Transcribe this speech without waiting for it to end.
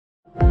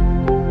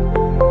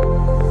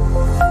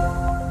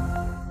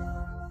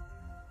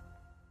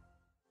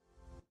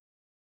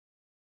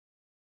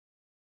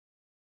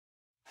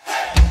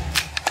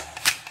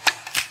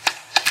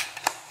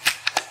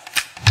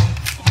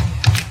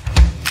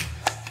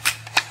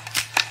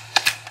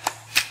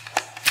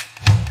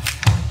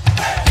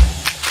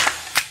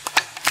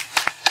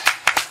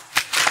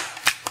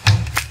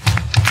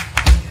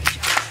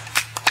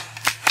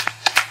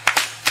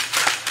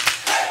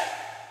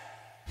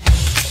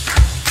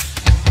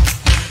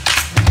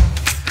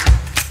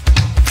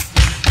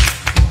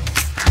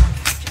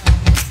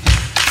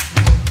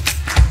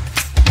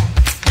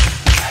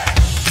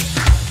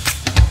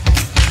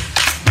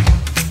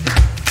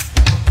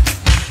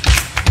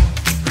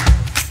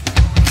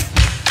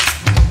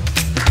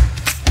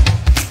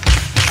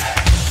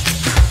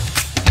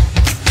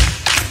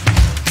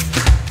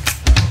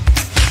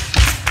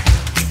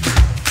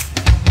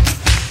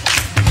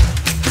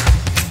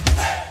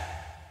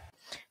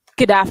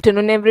Good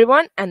afternoon,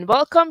 everyone, and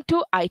welcome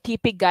to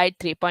ITP Guide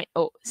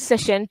 3.0,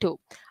 Session 2.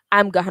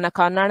 I'm Gahana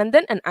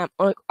Karnanandan, and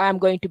I'm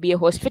going to be your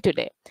host for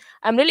today.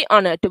 I'm really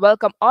honored to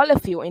welcome all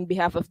of you in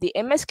behalf of the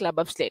MS Club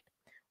of SLIIT.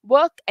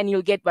 Work and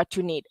you'll get what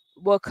you need.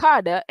 Work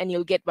harder and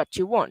you'll get what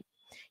you want.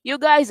 You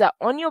guys are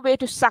on your way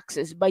to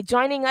success by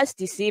joining us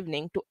this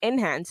evening to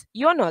enhance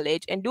your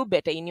knowledge and do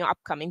better in your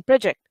upcoming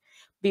project.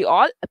 We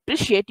all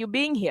appreciate you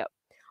being here.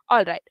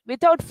 All right,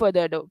 without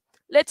further ado,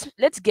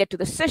 let's get to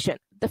the session.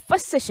 The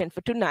first session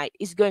for tonight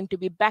is going to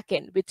be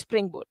Backend with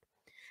Springboot.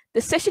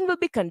 The session will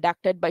be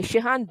conducted by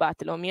Shehan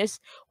Bartholomeusz,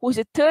 who is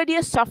a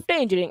third-year software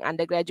engineering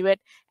undergraduate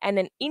and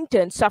an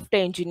intern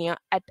software engineer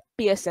at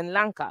PSN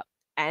Lanka,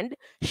 and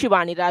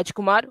Shivaani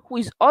Rajkumar, who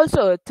is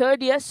also a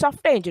third-year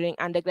software engineering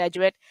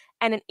undergraduate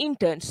and an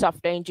intern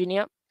software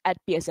engineer at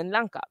PSN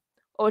Lanka.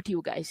 Over to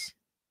you guys.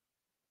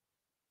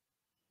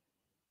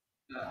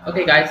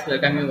 Okay, guys,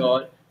 welcome you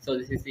all. So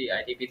this is the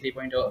ITP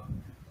 3.0.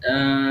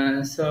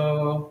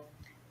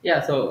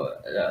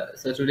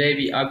 So today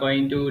we are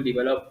going to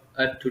develop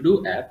a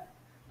to-do app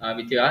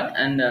with you all,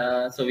 and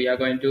so we are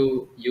going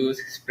to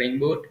use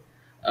Springboot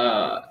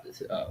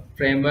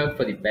framework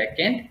for the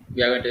backend.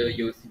 We are going to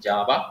use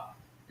Java.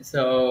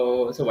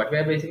 So what we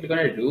are basically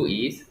going to do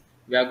is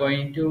we are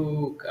going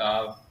to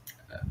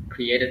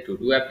create a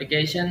to-do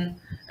application,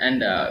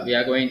 and we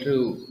are going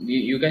to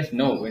you guys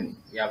know when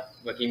we are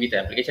working with the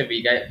application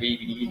we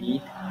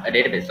need a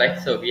database, right?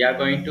 So we are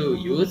going to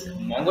use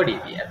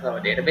MongoDB as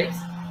our database,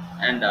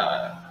 and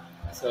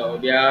so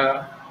we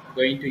are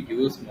going to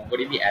use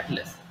MongoDB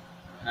Atlas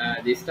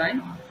this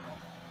time.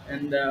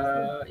 And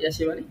yes,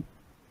 Shivani.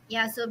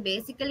 Yeah, so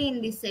basically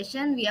in this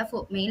session, we are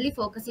mainly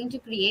focusing to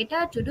create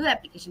a to-do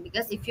application,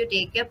 because if you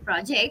take your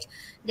project,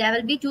 there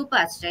will be two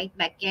parts, right?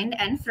 Backend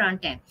and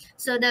front end.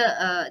 So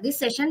this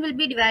session will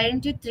be divided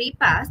into three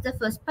parts. The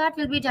first part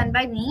will be done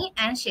by me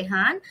and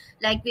Shehan.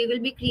 Like, we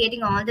will be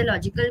creating all the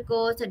logical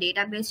codes, the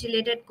database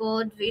related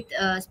code with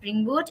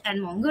Spring Boot and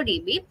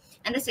MongoDB.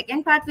 And the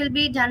second part will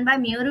be done by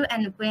Muru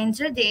and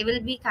Upendra. They will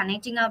be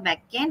connecting our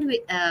backend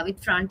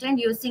with front end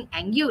using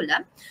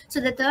Angular. So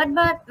the third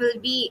part will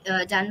be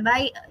done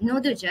by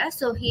Noduja.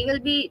 So he will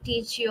be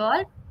teach you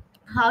all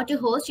how to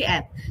host your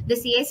app. The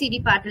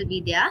CI/CD part will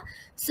be there.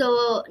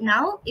 So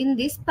now in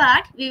this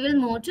part, we will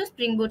move to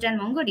Spring Boot and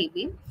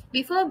MongoDB.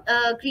 Before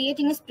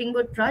creating a Spring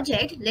Boot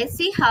project, let's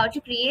see how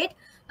to create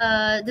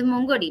the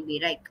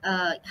MongoDB, like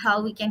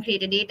how we can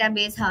create a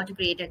database, how to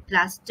create a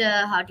cluster,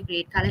 how to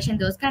create collection,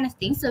 those kind of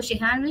things. So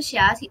Shehan will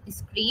share his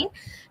screen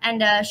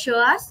and show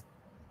us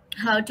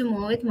how to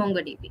move with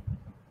MongoDB.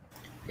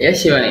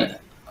 Yes, Shivani.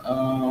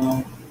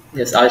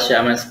 Yes, I'll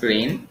share my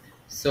screen.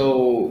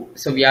 So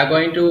we are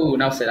going to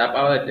now set up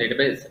our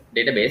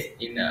database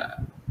in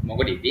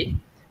MongoDB.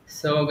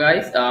 So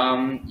guys,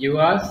 you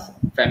are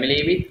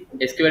familiar with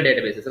SQL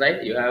databases,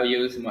 right? You have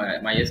used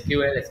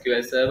MySQL,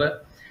 SQL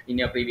Server in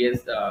your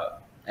previous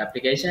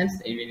applications,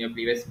 in your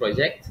previous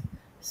projects.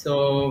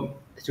 So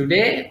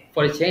today,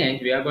 for a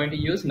change, we are going to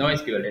use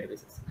NoSQL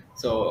databases.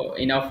 So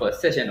in our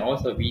first session,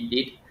 also we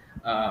did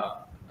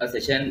a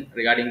session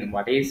regarding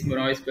what is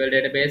NoSQL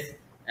database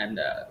and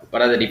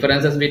what are the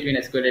differences between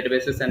SQL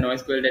databases and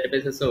NoSQL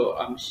databases. So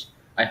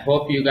I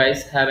hope you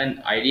guys have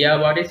an idea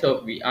about it.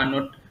 So we are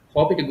not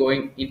hoping to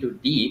going into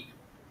deep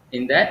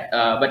in that,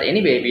 but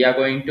anyway, we are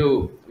going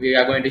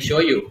to show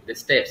you the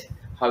steps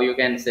how you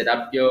can set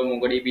up your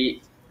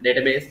MongoDB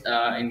database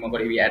in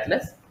MongoDB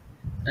Atlas.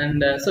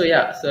 And so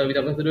yeah, so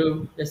without further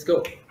ado, let's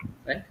go.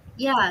 Right?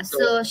 Yeah,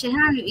 so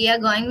Shehan, we are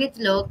going with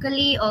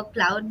locally or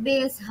cloud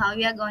based. How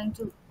we are going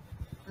to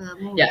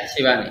move? Yeah,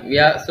 Shivani, we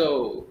are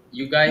so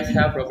you guys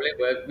have probably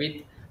worked with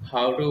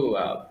how to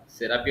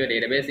set up your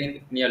database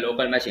in your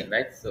local machine,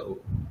 right? So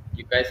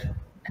you guys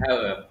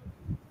have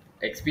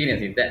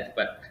experience in that,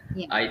 but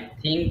Yeah. I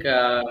think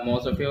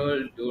most of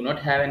you do not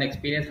have an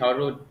experience how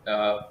to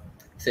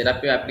set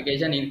up your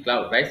application in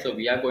cloud, right? So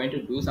we are going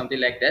to do something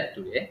like that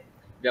today.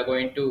 We are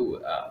going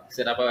to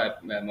set up our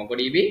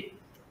MongoDB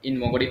in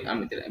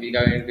MongoDB. We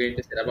are going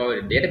to set up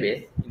our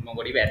database in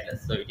MongoDB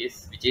Atlas. So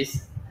which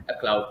is a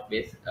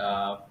cloud-based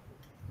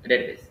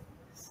database.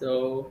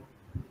 So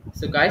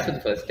guys, so the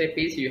first step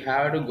is you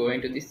have to go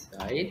into this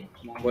site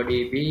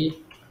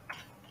MongoDB.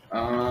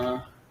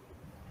 Uh,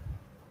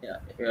 yeah,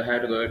 you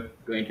have to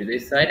go into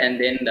this site, and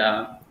then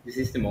this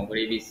is the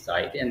MongoDB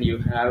site, and you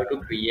have to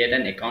create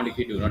an account if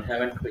you do not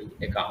have an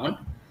account,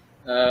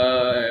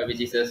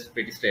 which is a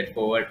pretty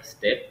straightforward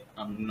step.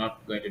 I'm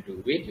not going to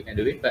do it. You can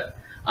do it, but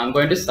I'm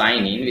going to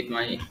sign in with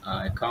my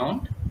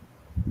account.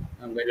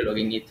 I'm going to log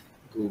in with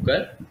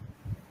Google.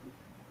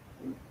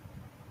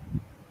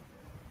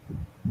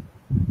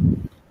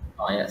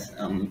 Oh yes,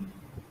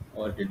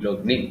 already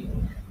logged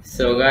in.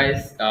 So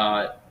guys,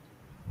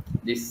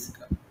 this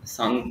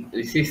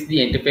is the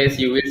interface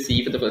you will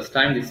see for the first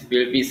time. This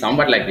will be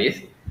somewhat like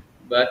this,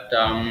 but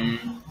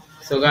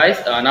so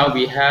guys, now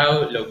we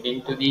have logged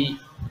into the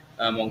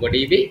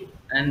MongoDB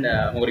and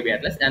MongoDB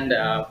Atlas, and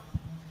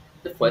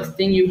the first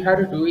thing you have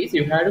to do is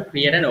you have to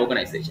create an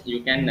organization.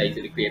 You can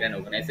easily create an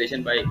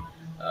organization by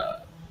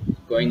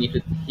going into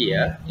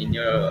here in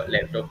your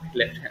left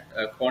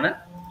corner,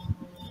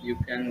 you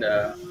can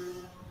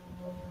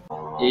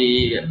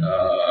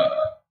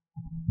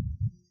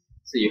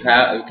so you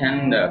can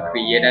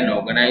create an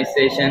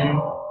organization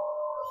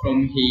from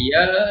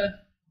here.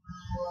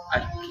 I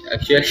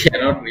actually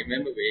cannot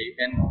remember where you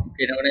can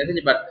create an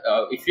organization, but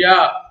if you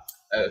are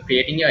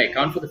creating your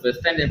account for the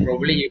first time, then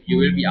probably you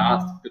will be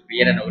asked to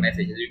create an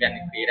organization. You can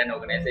create an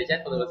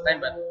organization for the first time,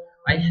 but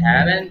I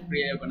haven't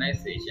created an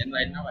organization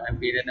right now. I have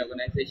created an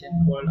organization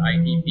called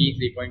ITP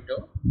 3.0.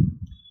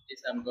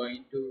 Yes, I'm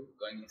going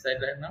inside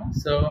right now.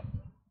 So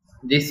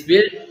this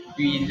will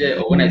be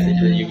the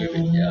organization that you will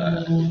be,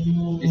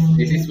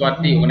 this is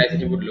what the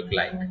organization would look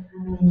like.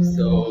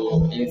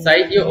 So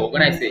inside your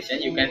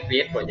organization you can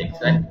create projects,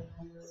 right?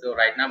 So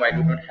right now I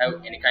do not have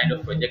any kind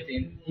of project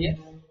in here,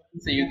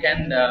 so you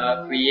can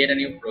create a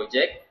new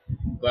project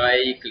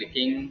by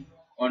clicking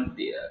on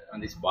the on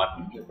this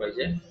button, your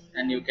project,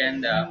 and you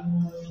can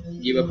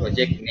give a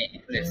project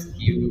name. Let's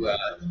give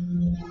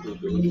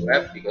ToDo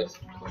Web, because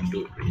I'm going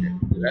to create a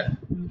ToDo Web.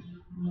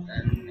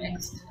 And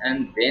next,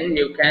 and then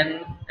you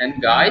can,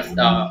 and guys,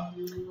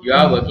 you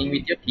are working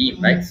with your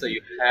team, right? So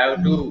you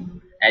have to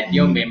add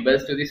your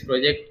members to this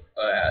project.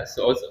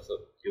 So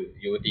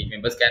your team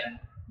members can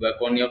work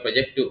on your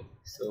project too.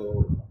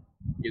 So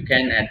you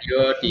can add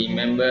your team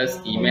members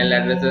email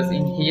addresses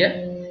in here,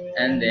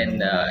 and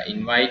then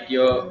invite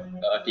your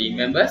team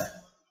members.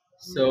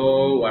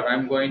 So what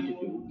I'm going to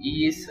do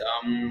is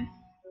I'm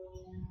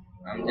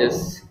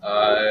just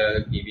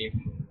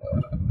giving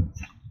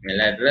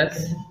email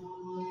address.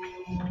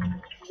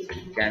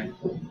 You can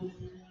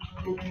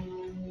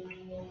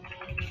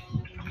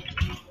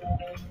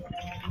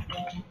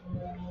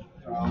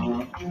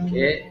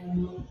okay,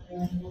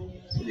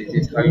 so this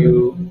is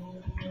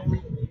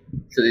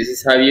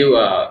how you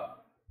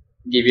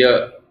give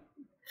your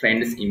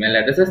friends email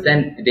addresses.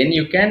 Then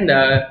you can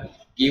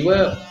give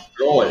a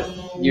role,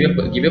 give a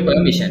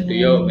permission to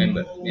your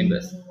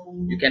members.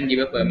 You can give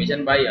a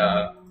permission by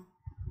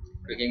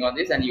clicking on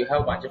this, and you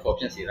have a bunch of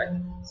options here, right?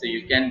 So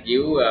you can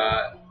give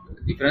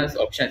different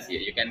options here.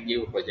 You can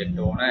give project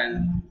owner,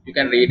 and you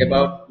can read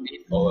about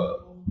these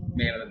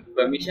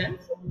permissions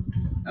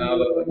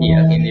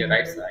here in the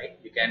right side.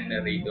 You can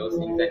read those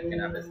things that you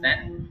can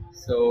understand.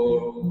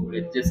 So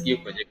let's just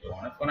give project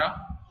owner for now.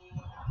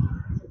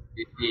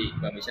 This is the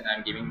permission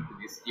I'm giving to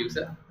this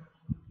user.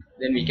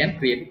 Then we can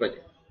create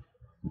project.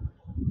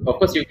 Of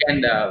course, you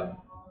can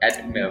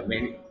add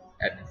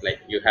like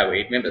you have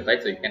 8 members,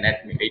 right? So you can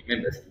add 8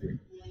 members.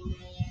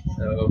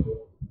 So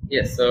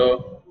yes,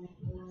 so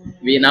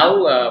we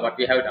now what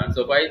we have done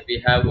so far is we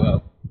have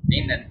have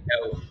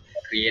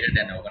created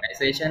an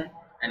organization,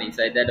 and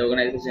inside that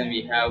organization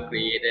we have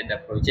created a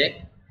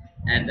project,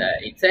 and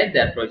inside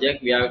that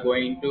project we are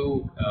going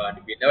to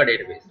build our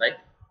database, right?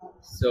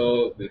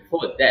 So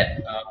before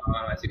that,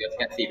 as you guys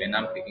can see when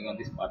I'm clicking on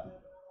this button,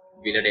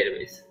 build a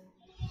database,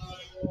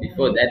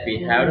 before that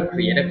we have to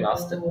create a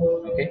cluster.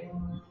 Okay,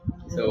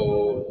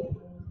 so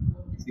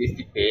this is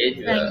the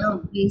page I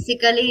know.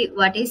 Basically,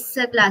 what is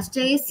a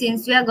cluster is,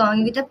 since we are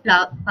going with a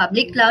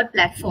public cloud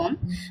platform,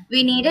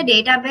 we need a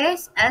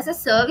database as a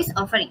service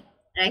offering,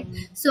 right?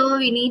 So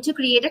we need to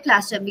create a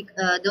cluster.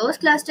 Those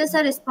clusters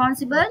are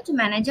responsible to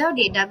manage our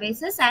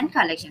databases and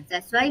collections.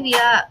 That's why we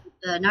are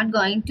not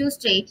going to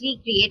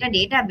straightly create a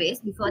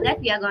database. Before that,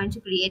 we are going to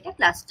create a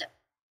cluster.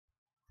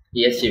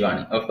 Yes,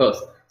 Shivaani, of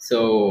course.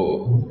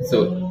 So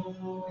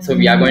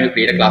we are going to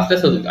create a cluster.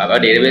 So our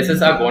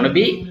databases are going to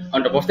be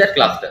on top of that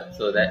cluster.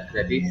 So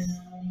that is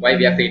why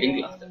we are creating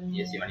cluster.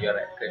 Yes, Shivaani, you are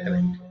right.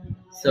 Correct.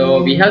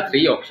 So we have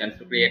 3 options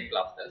to create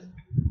clusters.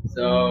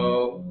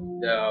 So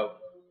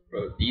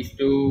these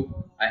two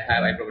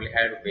I probably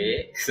had a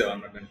way. So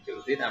I'm not going to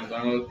choose it. I'm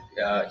going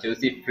to choose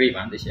the free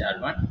one, the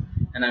shared one,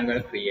 and I'm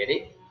going to create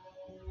it.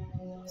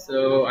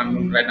 So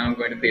right now I'm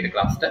going to create a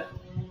cluster,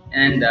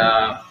 and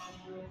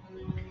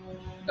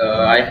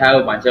I have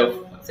a bunch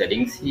of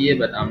settings here,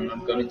 but I'm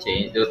not going to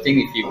change those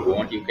things. If you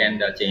want, you can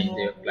change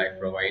the cloud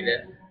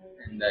provider,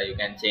 and you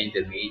can change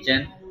the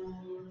region.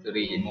 So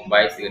region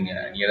Mumbai is the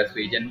nearest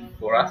region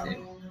for us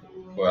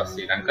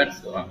Sri Lankan,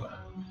 so I'm going to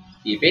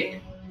keep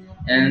it.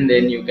 And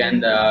then you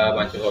can a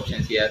bunch of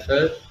options here as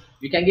well.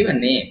 We can give a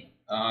name.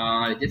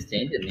 Just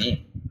change the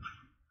name.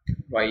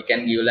 Or you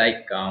can give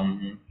like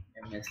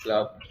MS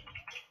Club,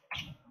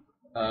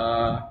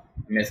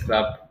 MS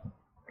Club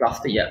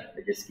cluster. Yeah,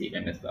 just keep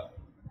MS Club.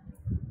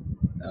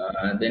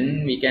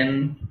 Then we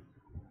can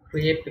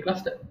create the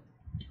cluster.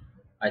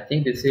 I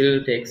think this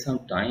will take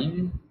some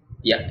time.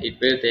 Yeah, it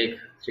will take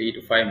 3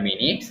 to 5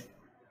 minutes.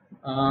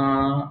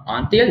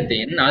 Until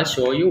then, I'll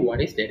show you what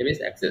is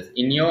database access.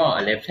 In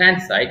your left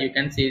hand side, you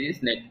can see this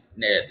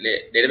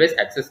database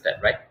access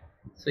tab, right?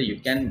 So you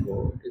can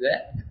go to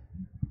that.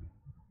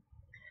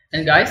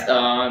 And guys,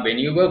 when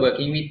you were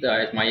working with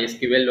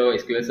MySQL or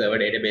SQL Server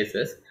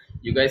databases,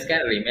 you guys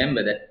can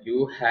remember that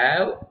you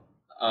have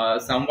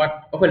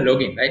somewhat of a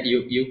login, right?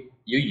 You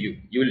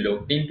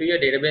logged into your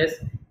database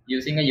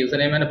using a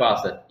username and a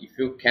password, if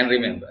you can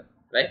remember,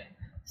 right?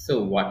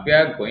 So what we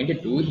are going to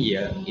do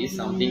here is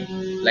something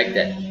like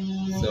that.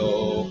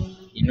 So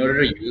in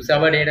order to use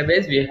our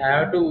database, we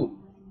have to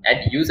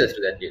add users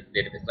to that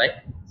database, right?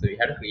 So we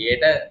have to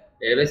create a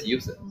database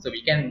user. So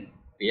we can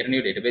create a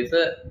new database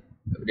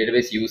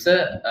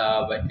user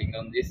by clicking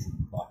on this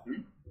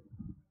button.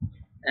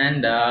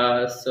 And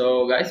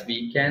so guys,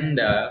 we can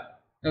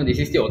no, this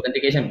is the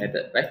authentication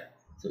method, right?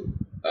 So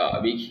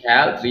we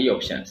have three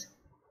options.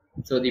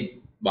 So the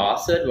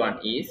password one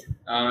is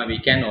we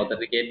can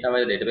authenticate our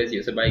database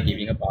user by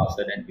giving a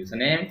password and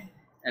username,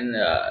 and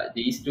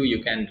these two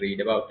you can read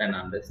about and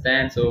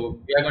understand. So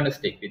we are going to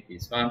stick with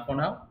this one for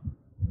now.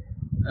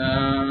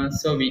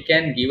 So we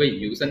can give a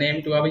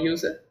username to our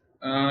user.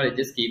 Let's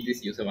just keep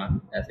this user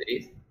one as it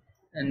is,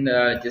 and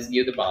just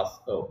give the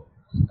password.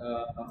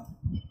 Uh,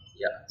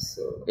 yeah.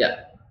 So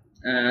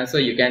yeah. So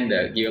you can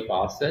give a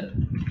password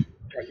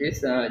like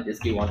this.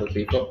 Just give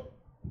 1234.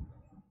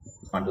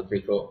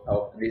 1234.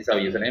 Oh, this is our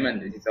username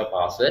and this is our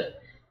password,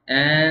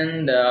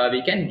 and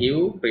we can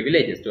give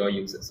privileges to our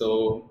user.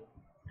 So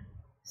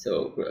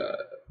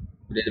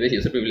database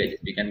user privileges.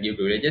 We can give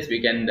privileges. We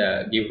can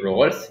give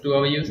roles to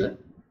our user.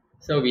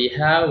 So we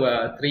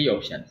have three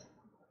options.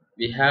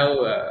 We have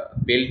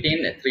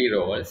built-in three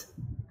roles: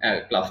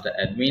 cluster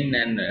admin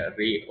and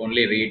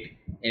only read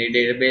any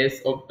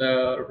database of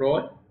the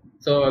role.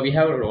 So we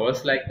have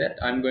roles like that.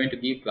 I'm going to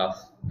give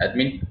class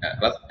admin,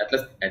 class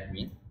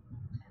admin.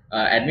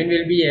 Admin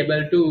will be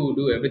able to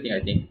do everything. I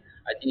think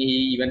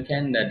he even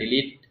can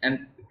delete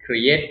and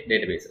create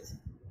databases.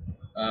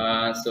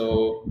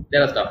 So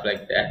there are stuff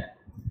like that.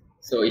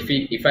 So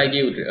if I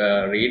give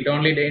read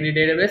only any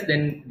database,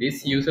 then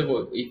this user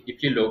will,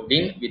 if you logged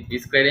in with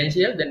this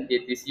credential, then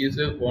this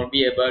user won't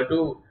be able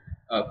to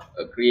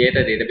create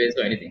a database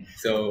or anything.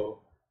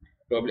 So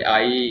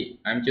probably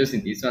I'm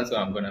choosing this one, so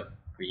I'm gonna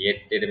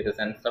create databases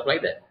and stuff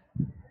like that.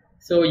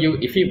 So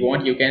if you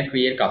want, you can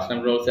create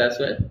custom roles as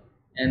well,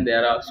 and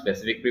there are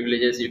specific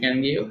privileges you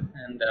can give.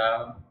 And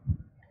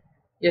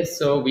yes,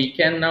 so we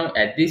can now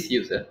add this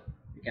user.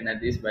 We can add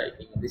this by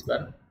clicking on this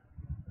button.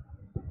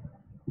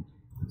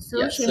 So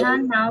Yeah.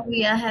 Shehan, now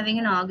we are having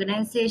an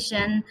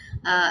organization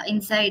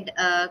inside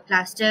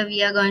cluster.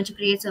 We are going to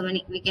create so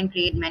many. We can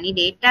create many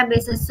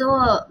databases.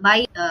 So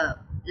by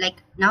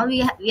like now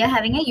we are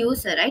having a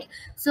user, right?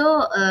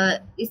 So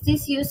is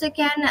this user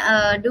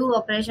can do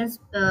operations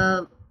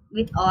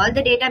with all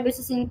the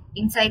databases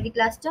inside the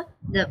cluster,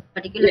 the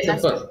particular Yes,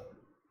 of cluster? course.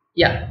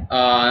 Yeah.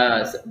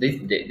 So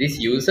this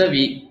user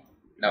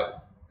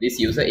now this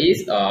user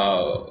is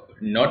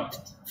not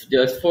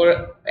just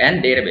for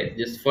an database,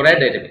 just for a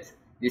database.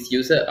 This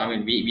user, I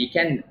mean, we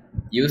can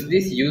use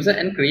this user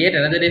and create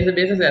another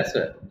databases as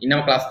well in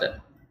our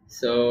cluster.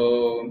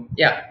 So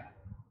yeah,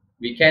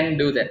 we can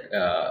do that,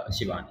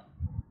 Shivani.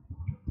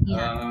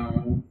 Yeah.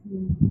 Um,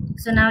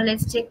 So now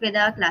let's check whether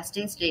our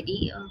cluster is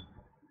ready.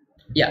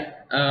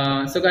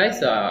 Yeah. So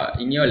guys,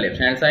 in your left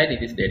hand side,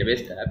 it is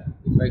database tab.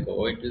 If I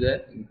go into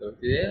go to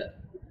there,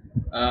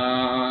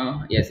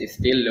 yes, it's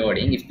still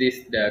loading. If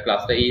the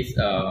cluster is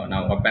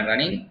now up and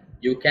running,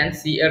 you can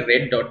see a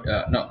red dot.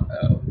 No,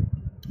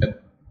 a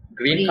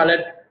green Green.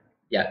 colored.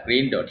 Yeah,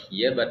 green dot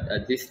here,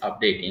 but this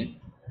updating.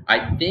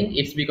 I think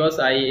it's because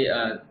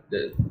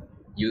the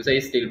user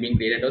is still being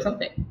created or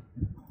something.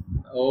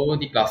 Oh,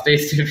 the cluster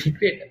is still being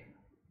created.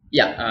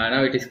 Yeah,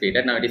 now it is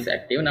created. Now it is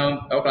active.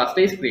 Now our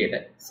cluster is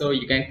created. So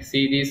you can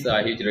see this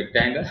huge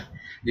rectangle.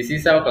 This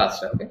is our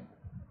cluster. Okay.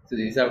 So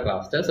this is our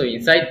cluster. So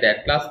inside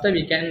that cluster,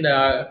 we can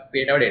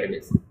create our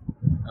database.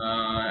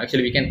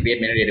 Actually, we can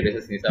create many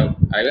databases inside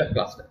our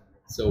cluster.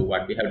 So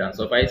what we have done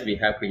so far is we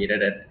have we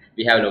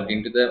have logged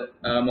into the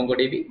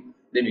MongoDB.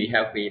 Then we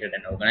have created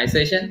an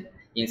organization.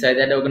 Inside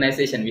that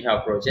organization, we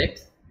have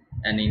projects,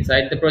 and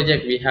inside the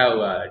project, we have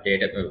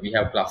we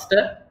have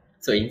cluster.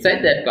 So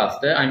inside that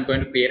cluster, I'm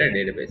going to create a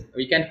database.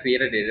 We can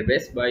create a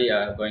database by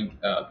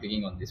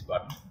clicking on this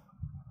button.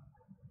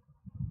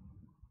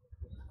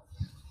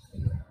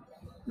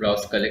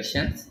 Browse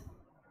collections,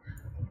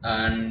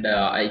 and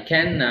I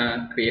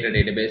can create a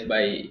database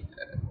by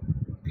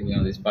clicking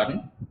on this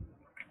button.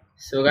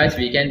 So guys,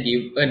 we can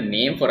give a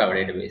name for our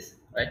database,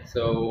 right?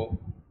 So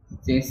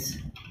since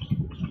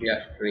we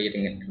are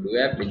creating a ToDo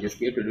app, we just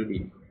give ToDo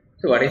DB.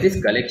 So what is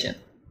this collection?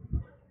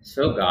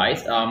 So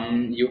guys,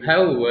 you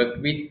have worked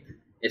with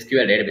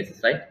SQL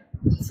databases, right?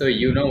 So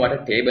you know what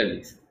a table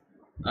is.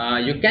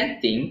 You can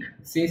think,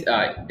 since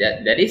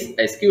that is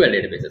SQL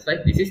databases,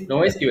 right? This is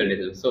NoSQL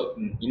database. So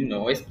in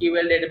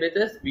NoSQL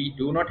databases, we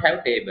do not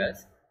have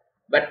tables,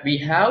 but we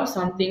have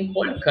something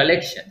called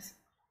collections.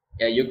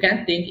 Yeah, you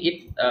can think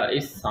it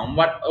is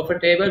somewhat of a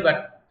table,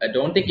 but I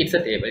don't think it's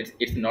a table.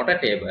 It's not a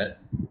table.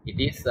 It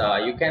is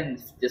you can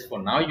just for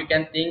now you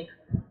can think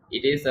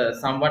it is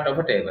somewhat of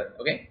a table.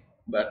 Okay,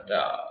 but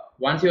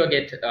once you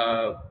get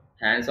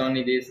hands on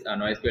in this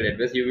NoSQL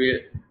database, you will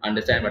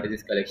understand what is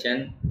this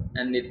collection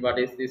and what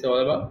is this all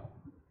about.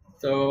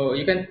 So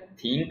you can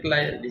think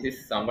like this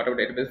is somewhat of a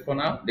database for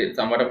now, this is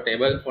somewhat of a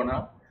table for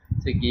now.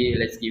 So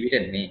let's give it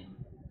a name.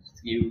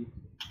 Let's give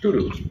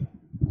ToDo.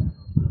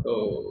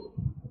 So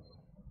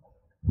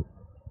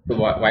So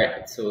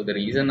why? So the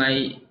reason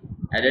I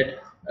added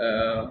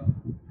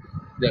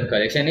the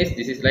collection is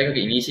this is like an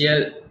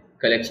initial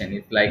collection.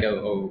 It's like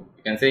you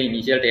can say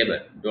initial table.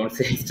 Don't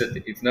say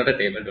it's not a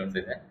table. Don't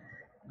say that.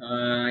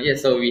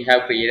 Yes. So we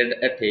have created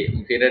a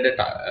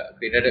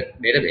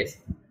database.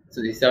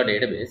 So this is our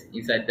database.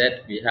 Inside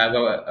that we have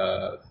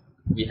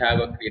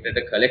created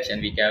a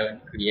collection. We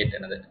can create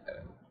another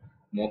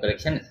more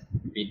collections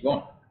if we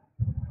want.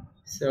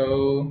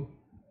 So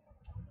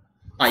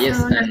yes,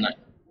 So now, and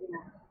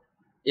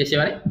yes,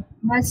 Shivani.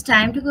 now it's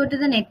time to go to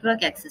the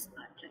network access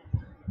part.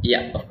 Right?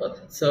 Yeah, of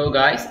course. So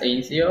guys,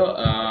 in your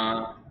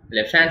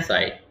left hand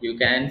side, you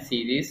can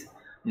see this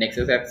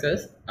Nexus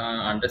access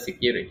under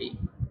security.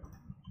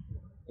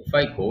 If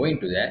I go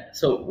into that,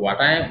 so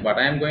what I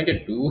am going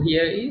to do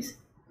here is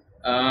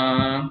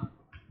uh,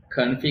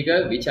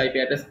 configure which IP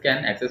address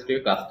can access to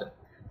your cluster.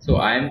 So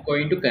I am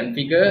going to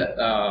configure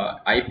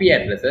IP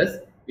addresses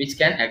which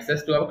can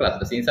access to our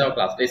cluster. Since our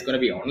cluster is going to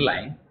be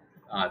online,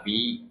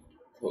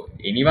 so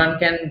anyone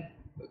can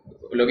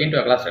log into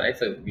a cluster, right?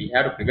 So we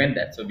have to prevent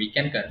that. So we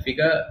can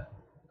configure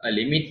a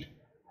limit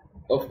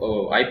of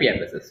IP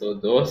addresses. So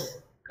those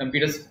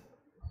computers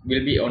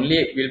will be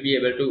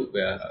able to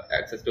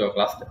access to a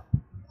cluster.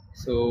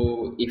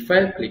 So if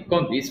I click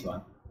on this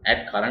one,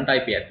 add current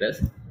IP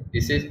address,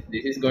 this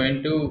is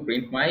going to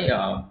print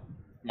my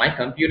my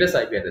computer's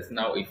IP address.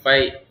 Now if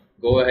I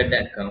go ahead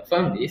and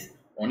confirm this,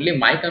 only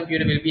my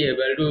computer will be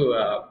able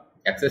to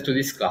access to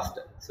this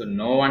cluster. So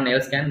no one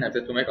else can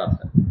access to my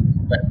cluster.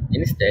 But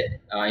instead,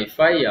 if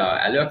I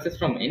allow access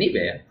from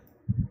anywhere,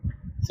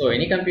 so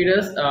any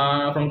computers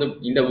from the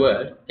in the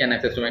world can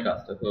access to my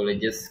cluster. So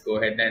let's just go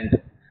ahead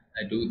and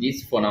do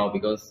this for now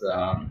because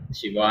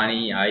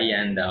Shivani, I,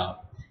 and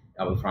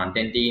our front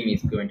end team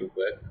is going to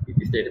work with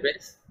this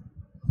database.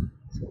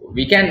 So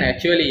we can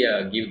actually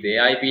give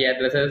their IP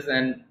addresses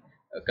and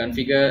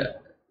configure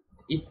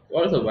it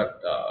also,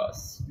 but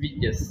we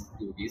just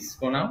do this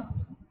for now.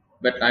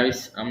 But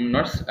I'm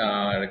not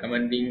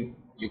recommending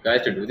you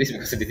guys to do this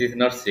because this is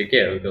not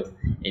secure because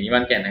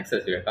anyone can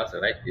access your cluster,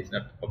 right? It's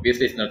not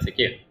obviously it's not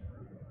secure,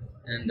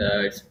 and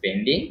it's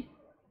pending.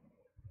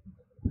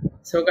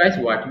 So guys,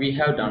 what we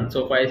have done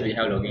so far is we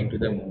have logged into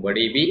the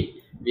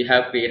MongoDB. We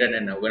have created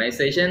an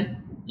organization.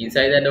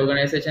 Inside that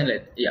organization,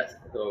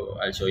 so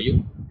I'll show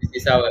you. This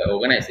is our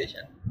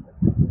organization,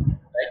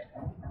 right?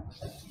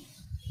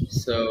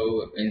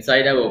 So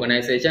inside our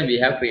organization, we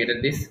have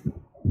created this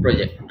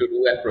project to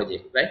do a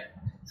project, right?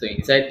 So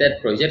inside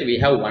that project, we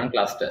have one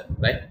cluster,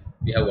 right?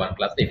 We have one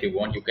cluster. If you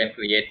want, you can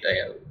create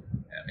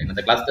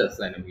another clusters,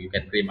 and you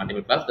can create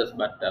multiple clusters.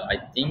 But I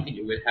think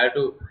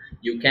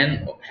you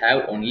can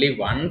have only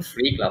one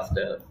free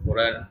cluster for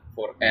a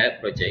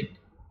project.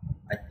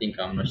 I think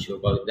I'm not sure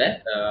about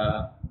that.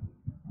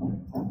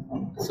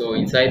 So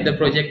inside the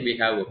project, we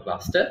have a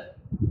cluster.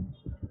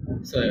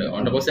 So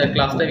on top of that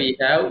cluster, we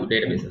have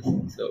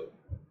databases. So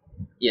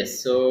yes,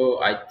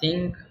 so I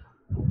think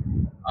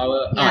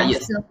our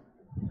yes, So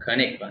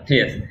connect one.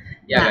 Yes,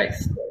 yeah, yeah,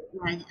 guys.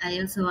 I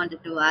also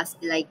wanted to ask,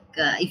 like,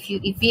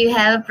 if you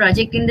have a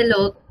project in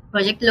the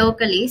project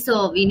locally,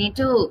 so we need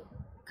to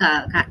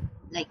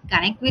like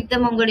connect with the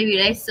MongoDB,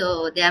 right?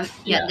 So Yeah,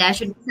 there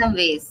should be some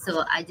ways.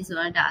 So I just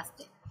wanted to ask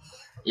that.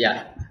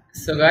 yeah.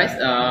 So guys,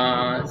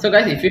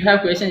 if you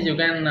have questions, you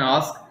can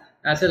ask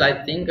as well.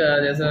 I think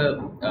there's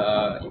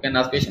a you can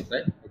ask questions,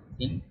 right? I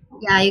think.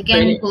 Yeah, you So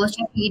can post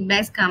your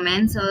feedbacks,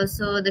 comments,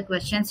 also the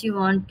questions you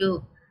want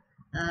to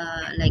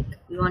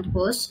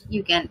post.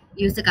 You can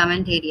use the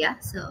comment area.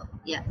 So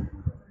yeah.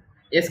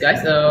 yes,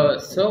 guys.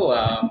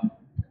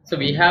 So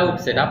we have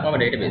set up our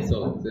database.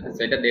 So the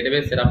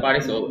database setup part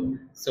is over.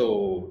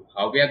 So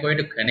how we are going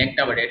to connect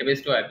our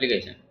database to our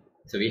application?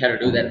 So we have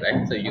to do that,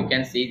 right? So you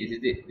can see this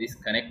is this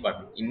connect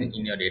button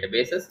in your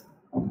databases.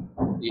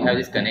 You have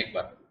this connect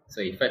button.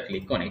 So if I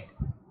click on it,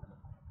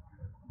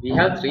 we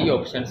have three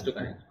options to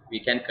connect. We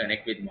can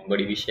connect with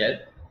MongoDB shell.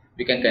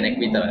 We can connect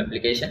with our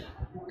application.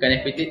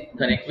 Connect with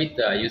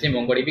using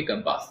MongoDB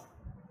Compass.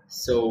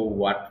 So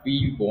what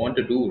we want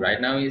to do right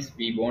now is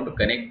we want to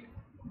connect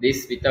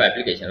this with our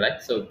application,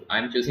 right? So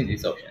I'm choosing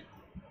this option.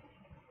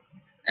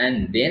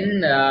 And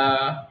then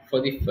for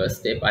the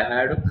first step, I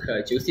have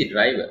to choose the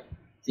driver.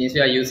 Since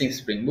we are using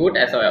Springboot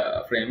as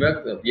our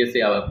framework,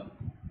 obviously our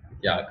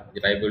the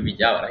driver will be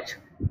Java, right?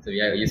 So we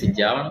are using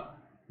Java.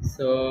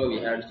 So we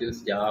have to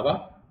choose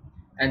Java,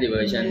 and the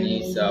version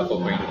is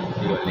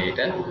 4.0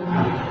 later.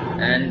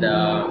 And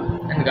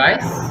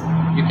guys,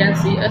 you can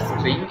see a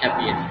string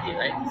appear here,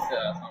 right? It's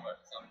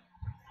some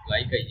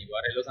like a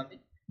URL or something.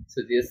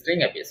 So this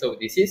string appears. So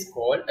this is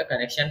called a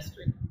connection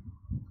string.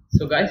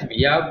 So guys,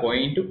 we are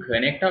going to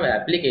connect our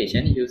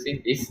application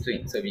using this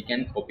string. So we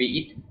can copy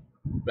it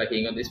by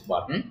clicking on this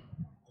button.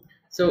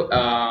 So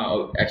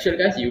actually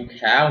guys, you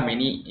have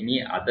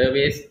any other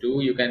ways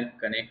too. You can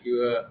connect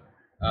your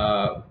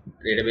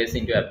database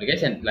into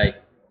application.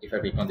 Like if I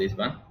click on this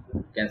one,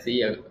 you can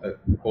see a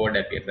code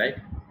appear, right?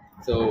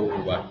 So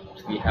what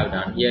we have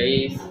done here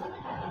is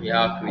we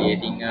are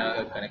creating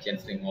a connection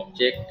string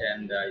object,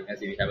 and you can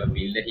see we have a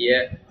builder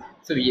here.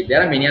 So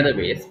there are many other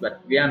ways,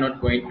 but we are not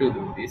going to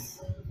do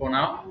this for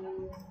now.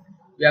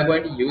 We are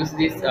going to use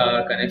this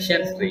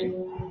connection string,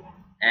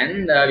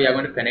 and we are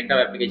going to connect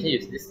our application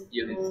using this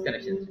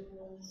connection string.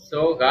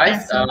 So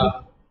guys, Yeah,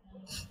 so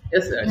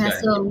yes, yeah,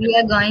 so Shivaani. we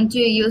are going to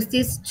use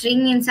this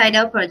string inside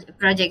our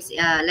projects. We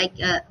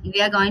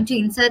are going to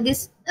insert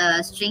this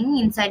string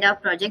inside our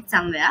project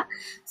somewhere.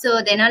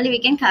 So then only we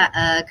can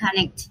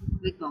connect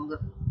with Mongo.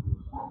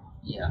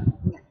 Yeah.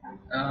 Yeah.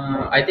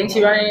 I think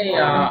Shivaani,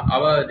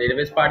 our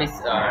database part is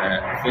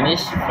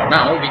finished for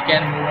now. We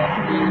can move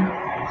on to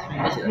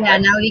finish it, Yeah,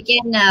 right? now we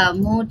can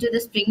move to the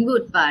Spring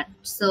Boot part.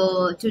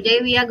 So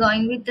today we are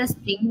going with the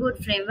Spring Boot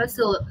framework.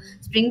 So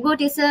Spring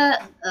Boot is a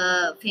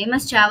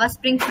famous Java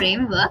Spring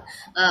framework.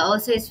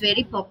 Also, it's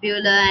very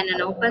popular and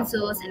an open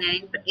source and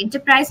an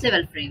enterprise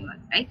level framework,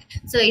 right?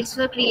 So it's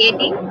for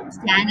creating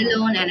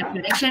standalone and a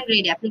production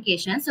grade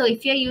application. So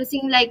if you're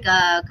using like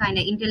kind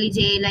of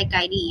IntelliJ like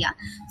IDE, yeah,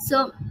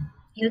 so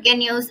you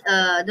can use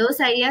those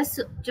ideas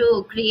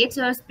to create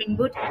your Spring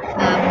Boot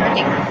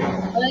project.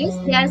 Or else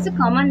there's a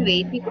common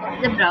way. If you go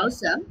to the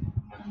browser,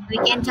 we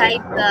can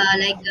type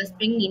like a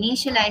Spring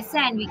initializer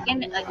and we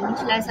can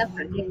initialize our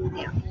project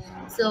there.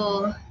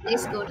 So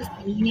let's go to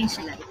Spring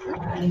initializer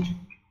and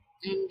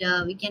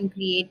we can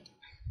create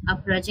a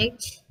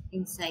project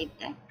inside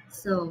that.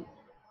 So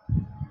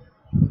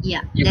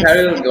yeah, You have that's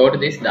to the go to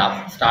this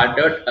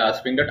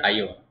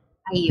start.spring.io.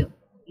 IO.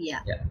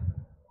 Yeah. Yeah.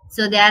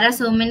 So there are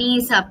so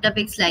many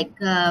subtopics like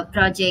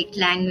project,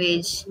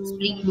 language,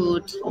 Spring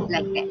Boot,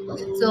 like that.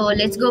 So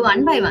let's go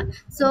one by one.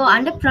 So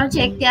under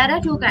project, there are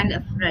two kind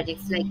of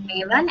projects like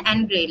Maven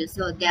and Gradle.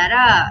 So there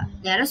are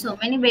so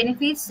many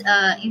benefits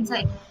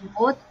inside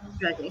both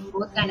projects,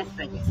 both kind of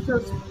projects. So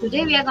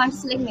today we are going to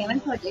select Maven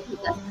project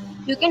because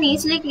you can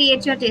easily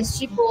create your test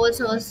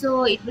reports.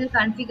 Also, it will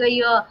configure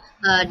your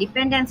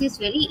dependencies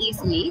very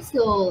easily.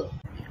 So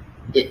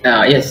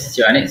Yes,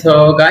 Shivaani.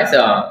 So, guys,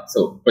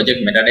 so project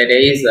metadata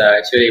is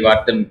actually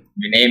what the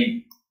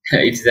name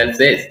itself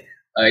says.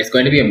 It's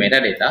going to be a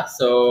metadata.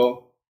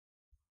 So,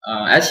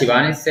 as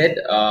Shivaani said,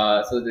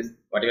 so this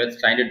what we are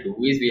trying to do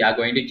is we are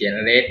going to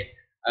generate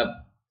a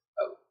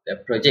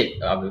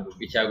project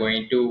which are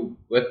going to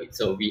work with.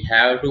 So, we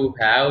have to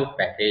have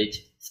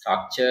package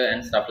structure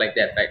and stuff like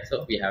that, right?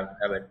 So, we have to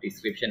have a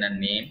description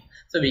and name.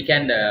 So, we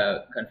can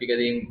configure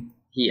them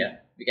here.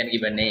 We can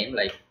give a name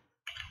like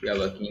we are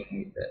working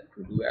with the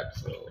ToDo app,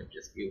 so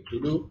just give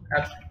ToDo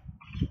app,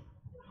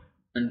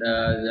 and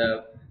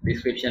the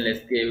description,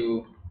 let's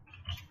give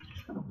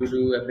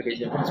ToDo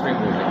application from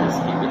Springboot. Let's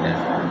just keep it as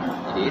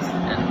it is,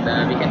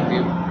 and we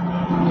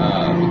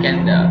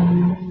can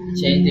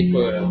change the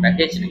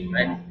package name,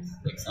 right?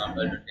 For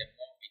example, to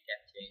demo, we can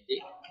change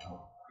it.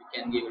 We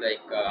can give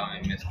like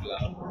MS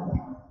Club,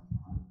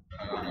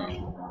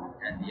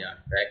 and yeah,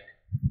 right.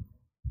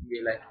 We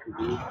like to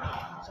do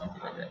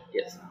something like that.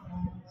 Yes.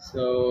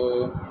 So,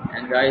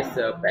 and guys,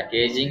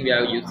 packaging we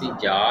are using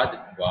jar. The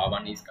Java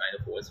one is kind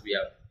of false. We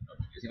are not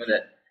using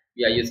that.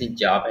 We are using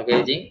jar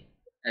packaging,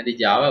 and the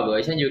Java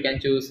version you can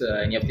choose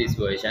any of this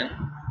version.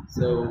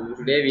 So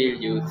today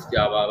we'll use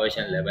Java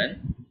version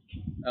 11.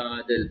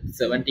 The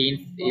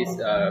 17th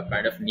is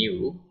kind of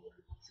new.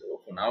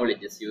 So for now, let's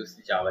just use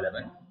Java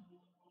 11.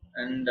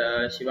 And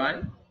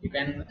Shivaani, you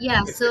can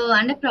yeah, explain. so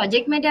under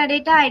project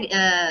metadata,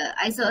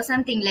 I saw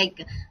something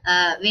like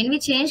when we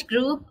change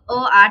group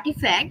or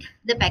artifact,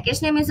 the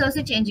package name is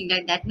also changing.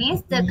 Like that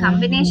means the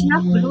combination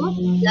of group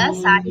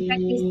plus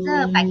artifact is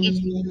the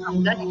package name.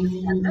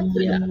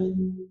 Yeah.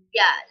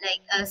 Yeah,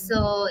 like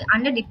so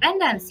under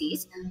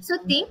dependencies. So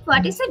think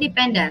what is a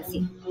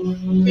dependency?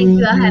 Like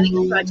you are having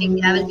a project,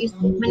 there will be so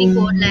many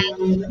code lines,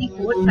 so many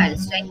code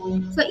files, right?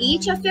 So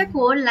each of your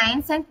code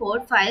lines and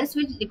code files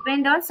will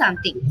depend on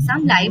something,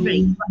 some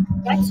library.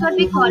 That's what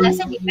we call as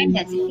a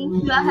dependency.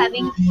 Think you are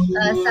having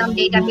some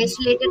database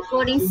related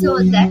coding, so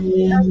that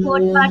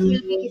code part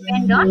will be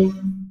depend on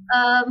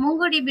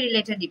MongoDB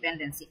related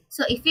dependency.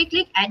 So if we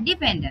click add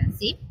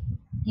dependency,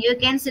 you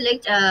can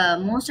select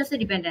most of the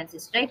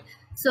dependencies, right?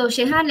 So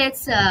Shehan,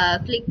 let's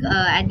click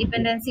add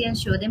dependency and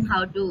show them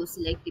how to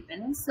select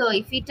dependence. So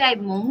if we type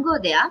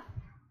Mongo there,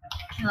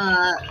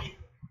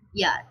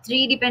 yeah,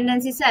 3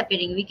 dependencies are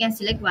appearing. We can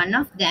select one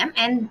of them,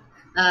 and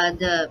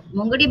the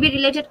MongoDB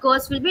related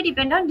codes will be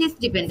depend on this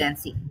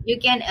dependency. You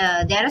can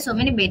there are so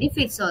many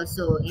benefits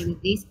also in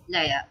this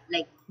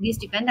like these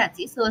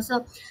dependencies.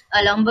 So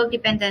Lombok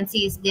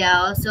dependencies, there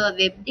are also a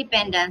web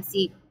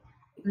dependency.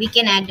 We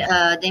can add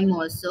them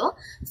also.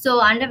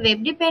 So under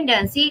web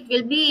dependency, it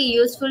will be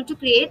useful to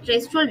create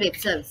RESTful web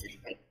services,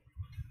 right?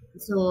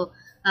 So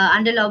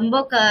under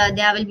Lombok,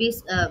 there will be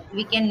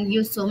we can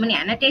use so many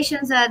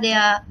annotations are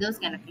there, those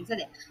kind of things are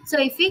there. So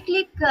if we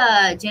click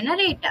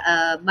generate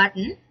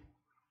button,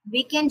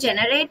 we can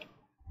generate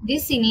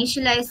this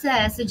initializer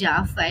as a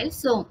jar file.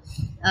 So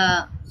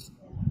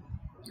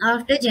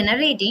after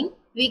generating,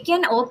 we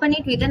can open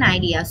it with an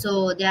idea.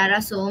 So there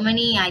are so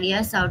many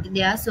ideas out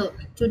there. So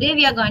today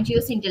we are going to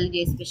use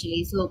IntelliJ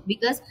especially. So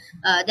because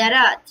there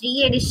are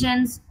 3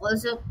 editions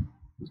also.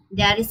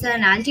 There is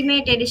an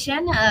ultimate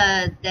edition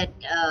that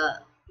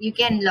you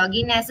can log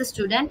in as a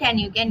student and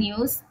you can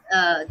use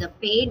the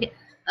paid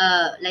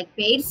like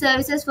paid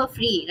services for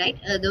free, right?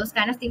 Those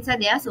kind of things are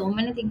there. So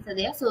many things are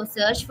there, so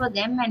search for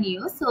them and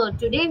use. So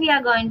today we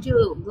are going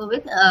to go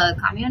with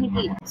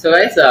community. So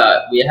guys,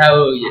 we have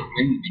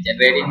when we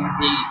generating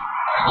the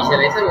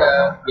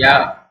initializer,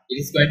 it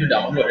is going to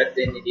download it.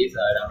 Then it is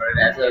downloaded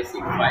as a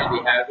zip file. We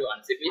have to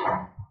unzip it.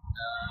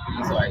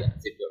 So I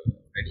unzip it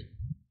already.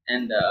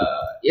 And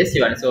yes,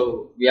 Shivaani.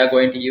 So we are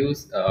going to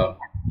use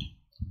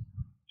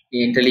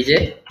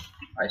IntelliJ.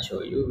 I'll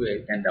show you where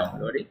you can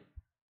download it.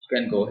 You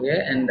can go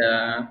here and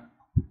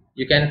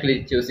you can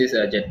choose this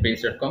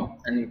jetprints.com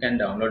and you can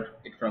download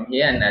it from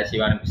here. And as you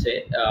want to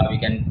say, we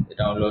can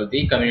download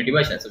the community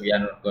version. So we are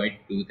not going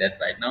to do that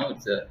right now.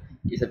 It's a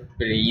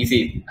very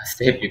easy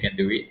step. You can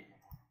do it.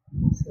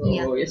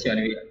 So yes,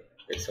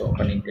 let's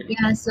open IntelliJ.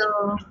 Yeah.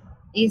 So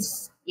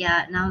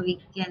now we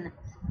can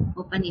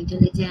open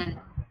IntelliJ and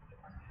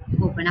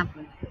open up.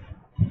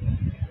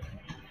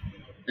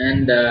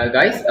 And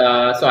guys,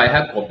 so I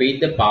have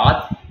copied the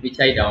path which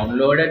I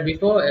downloaded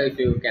before, if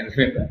you can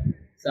remember.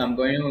 So I'm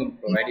going to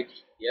provide it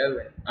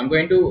here. I'm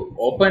going to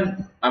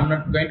open. I'm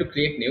not going to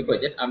create new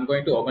project. I'm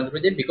going to open the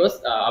project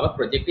because our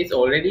project is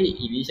already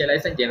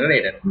initialized and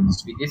generated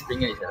with this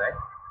Spring Initial, right?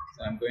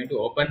 So I'm going to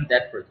open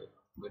that project.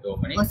 I'm going to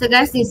open it. Also,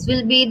 guys, this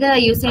will be the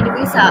user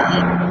interface.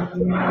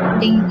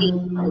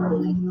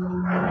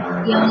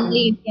 Only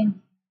you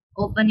can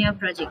open your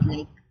project,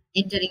 like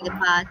entering the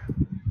path.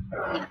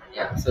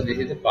 Yeah, so this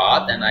is the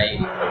path and I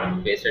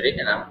pasted it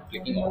and I'm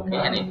clicking OK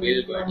and it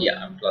will go.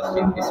 Yeah, I'm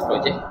trusting this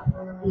project.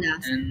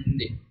 Yes.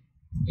 And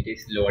it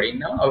is loading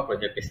now. Our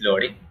project is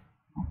loading.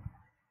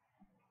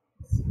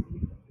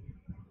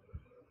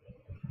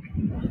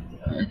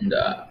 And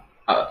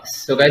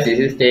so guys, this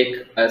will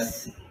take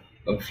us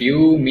a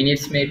few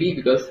minutes maybe,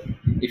 because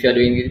if you are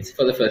doing this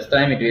for the first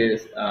time, it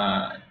is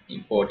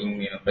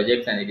importing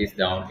projects and it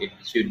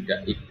should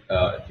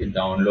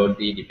download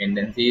the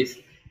dependencies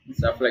and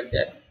stuff like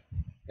that.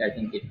 I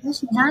think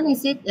it's. Shehan,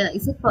 is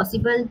it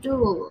possible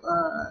to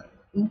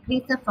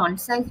increase the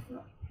font size?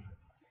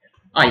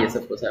 Yes,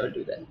 of course I will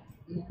do that.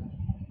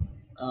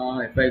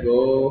 If I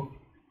go,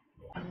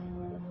 can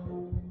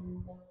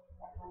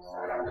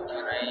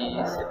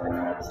I set the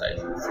font size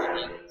and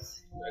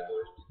settings? If I go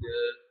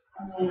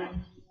to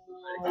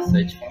the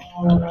search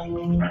font,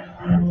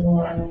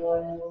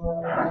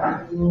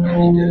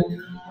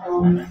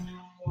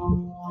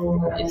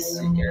 yes,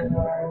 you can.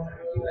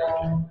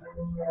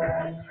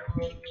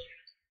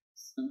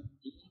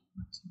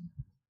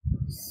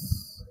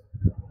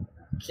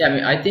 Yeah, I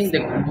mean, I think the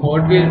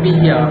code will be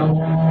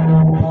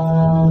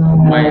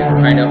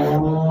kind of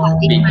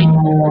big.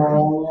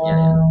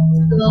 Yeah.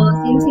 So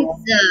since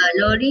it's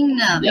loading,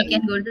 we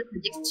can go to the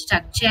project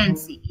structure and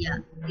see. Yeah,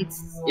 it's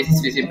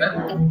visible.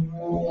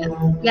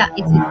 Yeah,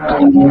 it's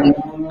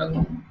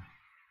visible.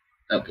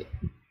 Okay.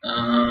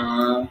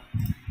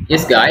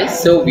 Yes, guys.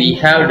 So we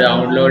have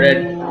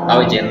downloaded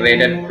our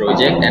generated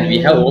project and we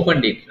have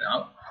opened it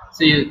now.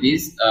 So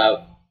these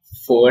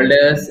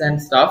folders and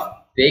stuff,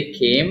 they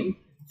came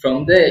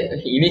from the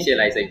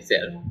initializer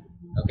itself.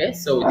 Okay,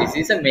 so this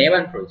is a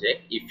Maven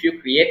project. If you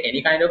create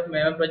any kind of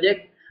Maven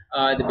project,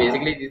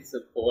 basically these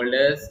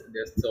folders,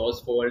 the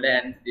source folder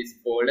and these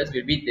folders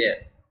will be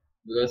there,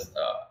 because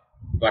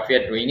what we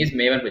are doing is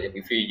Maven project.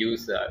 If you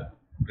use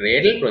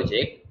Gradle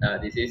project,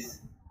 this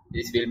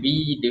will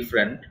be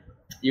different.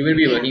 You will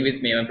be working with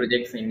Maven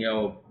projects in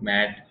your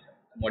MAT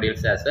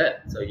modules as well,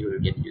 so you will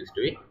get used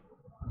to it.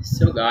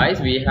 So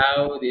guys, we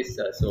have this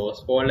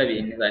source folder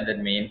inside the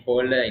main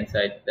folder.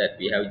 Inside that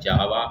we have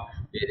Java,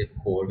 where the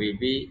code will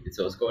be the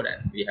source code,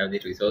 and we have the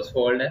resource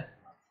folder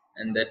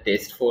and the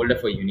test folder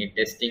for unit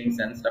testings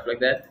and stuff like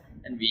that.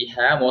 And we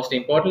have, most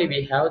importantly,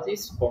 we have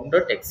this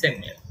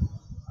form.xml.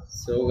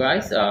 So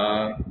guys,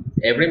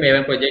 every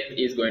Maven project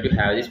is going to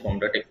have this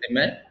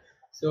form.xml.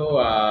 So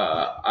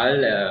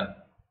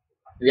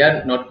we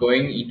are not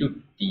going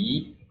into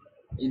deep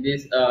in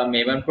this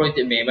Maven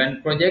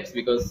projects,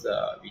 because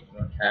we do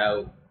not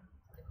have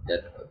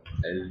that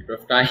a lot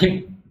of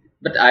time.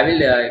 But I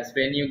will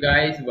explain you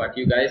guys what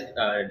you guys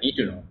need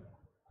to know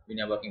when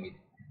you're working with.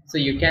 So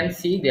you can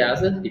see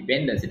there's a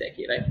dependency tag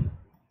here, right?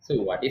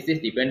 So what is this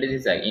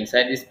dependency tag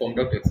inside this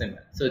form.xml?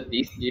 So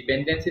this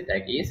dependency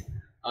tag is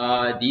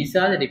these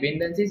are the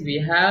dependencies we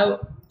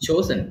have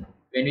chosen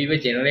when we were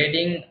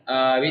generating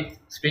with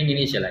Spring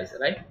Initializer,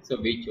 right?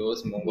 So we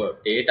chose Mongo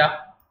Data,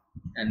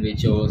 and we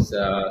chose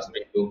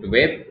Springboot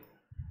Web,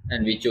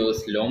 and we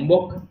chose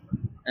Lombok,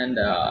 and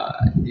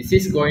this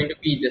is going to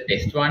be the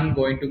test one,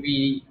 going to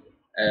be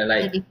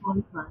like the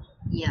default one.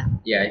 Yeah,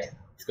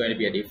 it's going to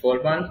be a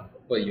default one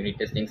for unit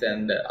testings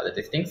and other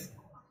testings.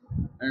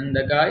 And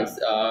guys,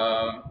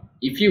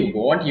 if you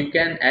want, you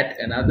can add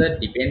another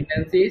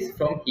dependencies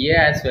from here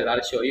as well.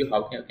 I'll show you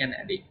how you can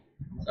add it.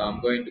 So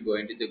I'm going to go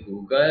into the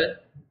Google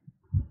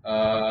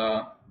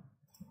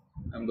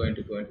I'm going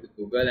to go into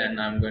Google and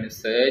I'm going to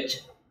search,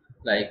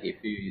 like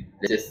if you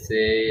let's just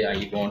say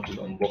I want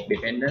Lombok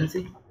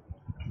dependency,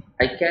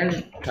 I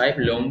can type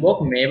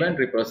Lombok Maven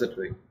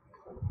repository.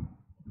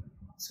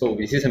 So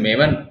this is a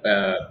Maven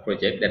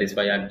project, that is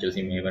why I'm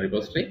choosing Maven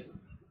repository,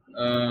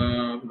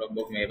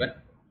 Lombok Maven,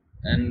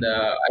 and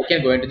I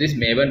can go into this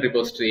Maven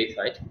repository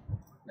site.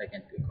 I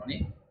can click on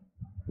it,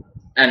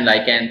 and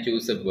I can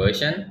choose a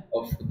version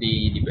of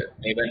the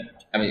Maven.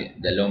 I mean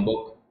the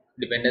Lombok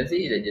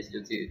dependency. I just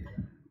choose the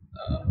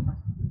uh,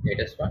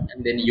 latest one,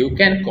 and then you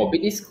can copy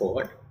this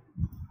code.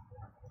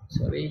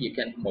 Sorry, you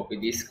can copy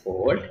this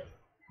code,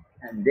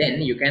 and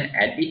then you can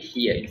add it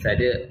here inside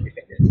the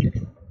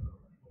dependency.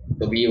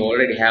 So we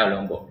already have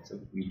Lombok, so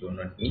we do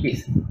not need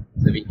this.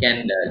 So we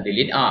can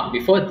delete.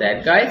 Before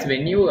that, guys,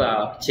 when you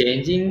are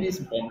changing this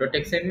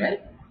form.xml,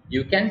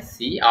 you can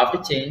see after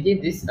changing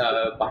this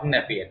button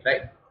appeared,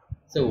 right?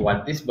 So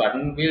what this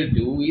button will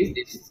do is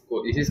this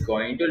is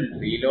going to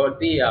reload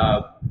the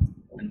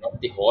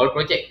not the whole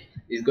project.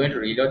 It's going to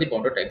reload the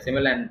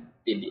form.xml and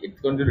it's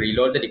going to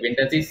reload the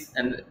dependencies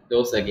and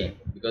those again,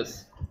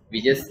 because we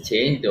just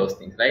changed those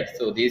things, right?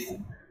 So this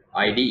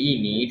IDE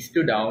needs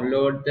to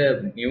download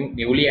the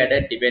newly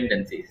added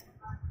dependencies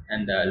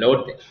and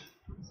load them.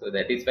 So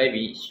that is why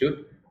we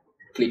should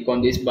click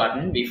on this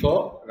button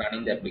before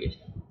running the application.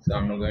 So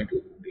I'm not going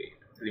to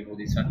remove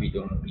this one. We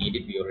don't need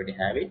it. We already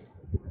have it.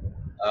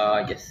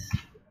 Yes.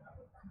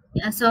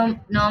 Yeah, so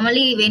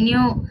normally when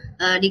you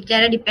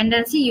declare a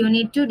dependency, you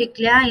need to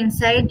declare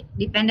inside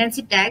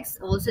dependency tags.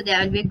 Also, there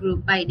will be a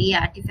group ID,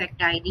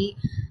 artifact ID,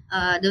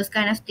 those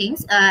kind of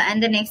things.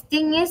 And the next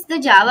thing is the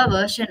Java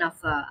version of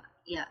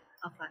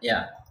of us.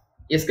 Yeah.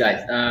 Yes,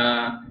 guys.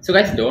 So,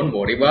 guys, don't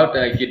worry about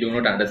if you do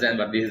not understand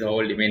what this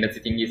whole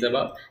dependency thing is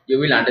about. You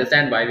will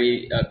understand why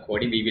we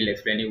coding. We will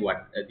explain you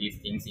what these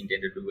things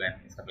intend to do and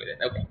stuff like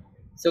that. Okay.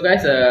 So,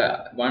 guys,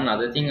 one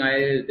other thing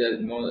the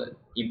more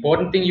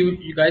important thing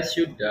you guys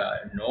should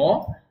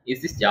know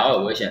is this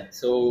Java version.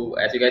 So,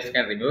 as you guys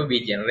can remember,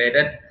 we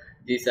generated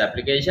this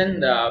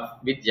application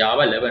with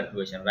Java 11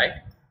 version, right?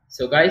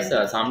 So, guys,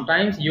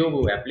 sometimes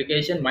your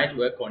application might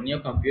work on your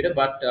computer,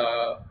 but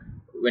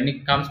when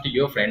it comes to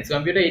your friend's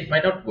computer, it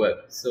might not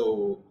work.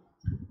 So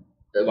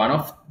one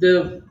of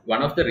the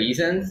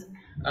reasons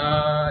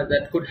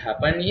that could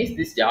happen is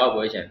this Java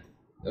version.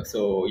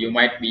 So you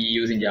might be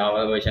using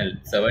Java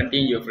version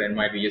 17, your friend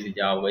might be using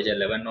Java version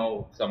 11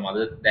 or some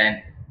other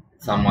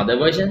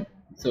version.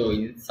 So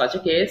in such a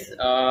case,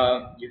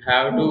 you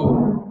have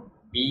to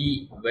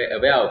be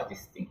aware of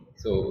this thing.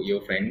 So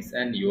your friends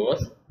and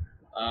yours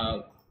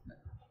uh,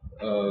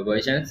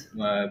 versions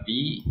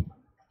be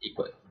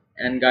equal.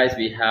 And guys,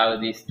 we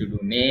have this to do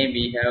name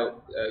we have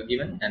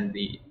given, and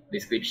the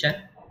description,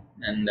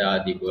 and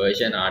the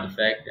version,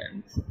 artifact,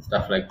 and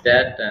stuff like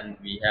that. And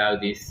we have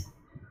these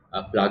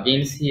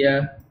plugins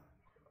here.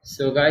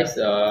 So guys,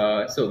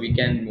 so we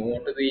can move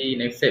on to the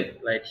next step,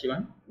 like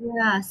Shivan.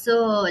 Yeah,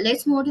 so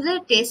let's move to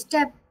the test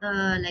app,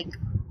 ToDo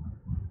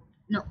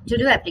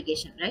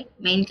application, right?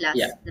 Main class,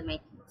 Yeah. the main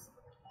class.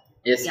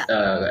 Yes, Yeah.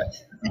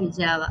 guys. In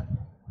Java.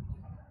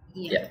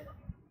 Yeah.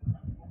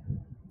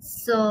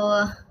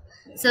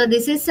 So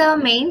this is a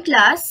main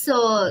class.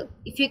 So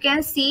if you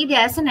can see,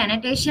 there's an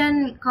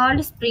annotation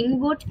called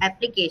Springboot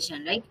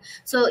application, right?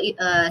 So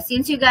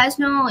since you guys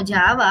know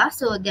Java,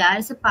 so there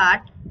is a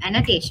part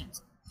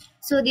annotations.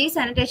 So these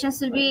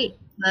annotations will be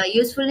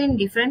useful in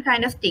different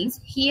kind of things.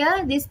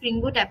 Here, this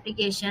Springboot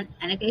application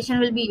annotation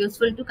will be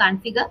useful to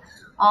configure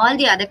all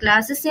the other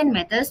classes and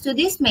methods to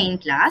this main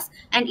class.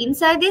 And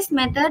inside this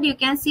method, you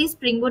can see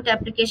Springboot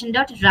application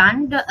dot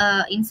run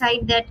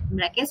inside that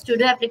brackets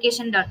ToDo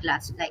application dot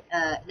class. Like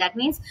that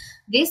means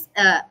this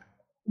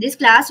this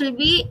class will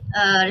be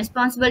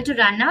responsible to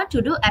run our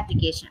ToDo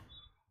application.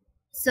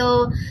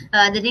 So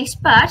the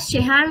next part,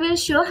 Shehan will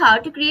show how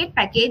to create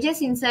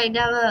packages inside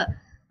our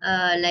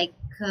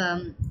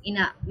in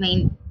a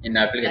main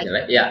application,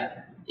 right? Yeah.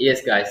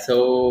 Yes, guys.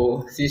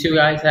 So since you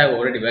guys have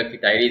already worked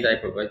with IDs, I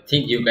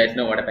think you guys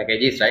know what a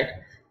package is, right?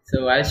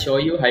 So I'll show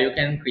you how you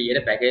can create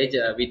a package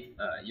with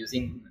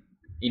using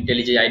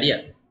IntelliJ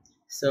IDEA.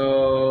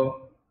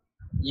 So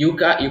you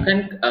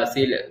can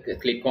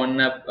click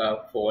on a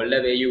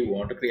folder where you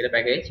want to create a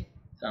package.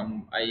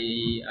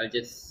 I'll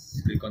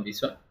just click on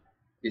this one.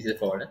 This is a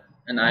folder,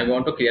 and I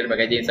want to create a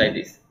package inside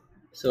this.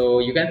 So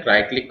you can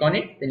right click on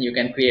it, then you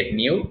can create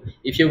new.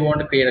 If you want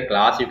to create a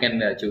class, you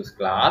can choose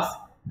class,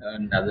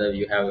 and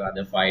you have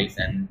other files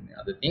and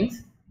other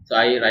things. So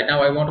right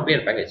now I want to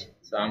create a package,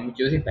 so I'm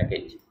choosing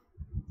package,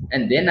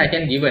 and then I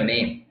can give a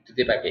name to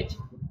the package.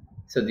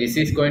 So this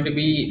is going to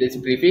be, this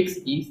prefix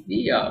is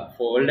the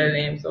folder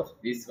names of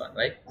this one,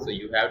 right? So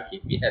you have to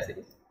keep it as it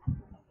is.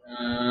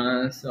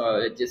 So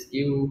I'll just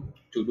give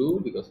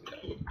ToDo, because we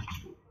are going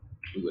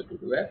to do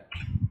ToDo Web.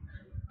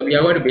 So we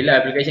are going to build an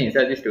application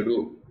inside this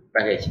ToDo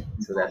package.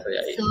 So that's why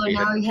I So created.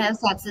 now we have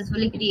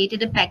successfully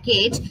created a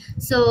package.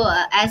 So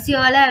as you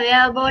all are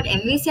aware about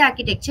MVC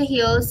architecture,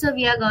 here also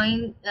we are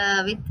going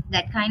with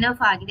that kind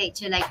of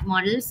architecture like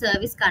model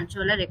service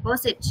controller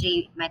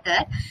repository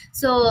method.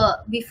 So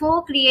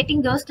before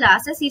creating those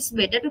classes, it's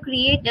better to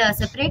create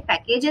separate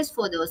packages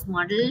for those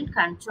model,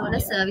 controller,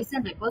 service,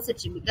 and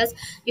repository, because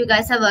you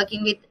guys are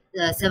working with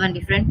 7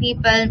 different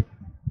people.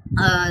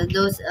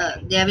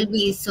 There will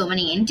be so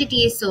many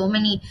entities, so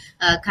many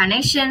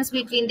connections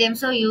between them,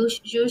 so you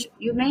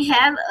may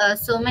have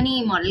so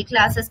many model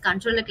classes,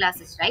 controller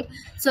classes, right?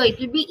 So it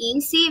will be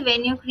easy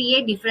when you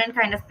create different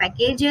kind of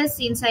packages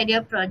inside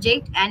your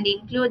project and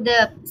include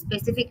the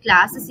specific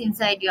classes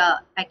inside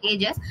your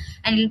packages,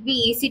 and it will be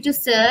easy to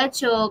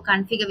search or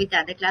configure with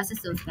other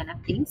classes, those kind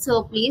of things.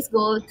 So please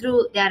go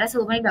through, there are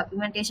so many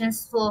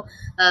documentations for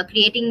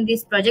creating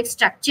these project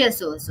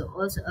structures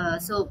also.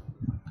 So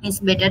it's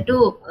better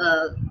to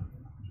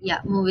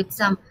move with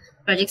some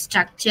project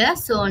structure.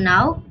 So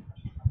now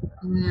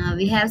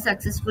we have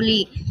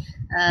successfully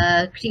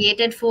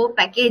created 4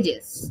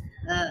 packages.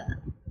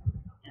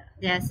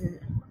 There's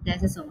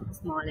a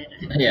small error.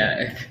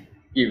 Yeah,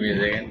 give me a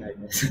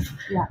second.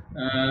 Yeah.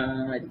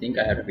 I think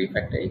I have to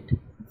refactor it.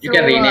 You So,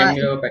 can rename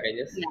your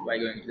packages yeah. by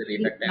going to the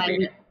refactor and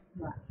rename.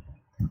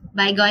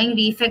 By going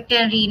refactor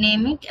and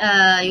rename it,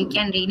 you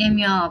can rename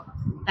your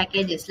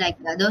packages, like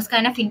those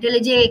kind of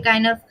IntelliJ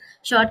kind of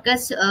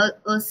shortcuts.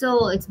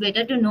 Also, it's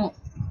better to know.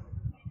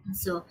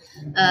 So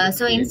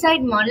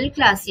inside model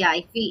class,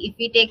 if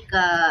we take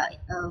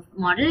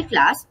model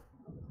class,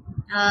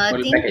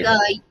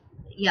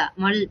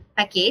 model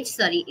package.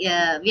 Sorry,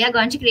 we are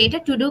going to create a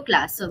to-do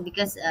class. So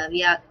because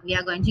we are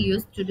going to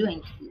use to-do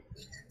entity.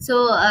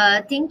 So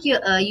think you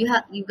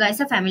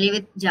guys are familiar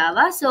with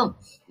Java. So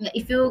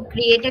if you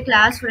create a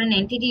class for an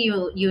entity,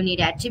 you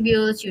need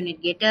attributes, you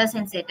need getters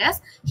and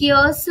setters. Here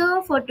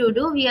also for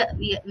to-do, we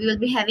will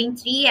be having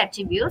 3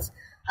 attributes: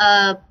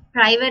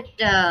 private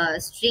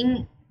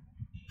string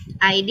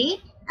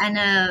ID and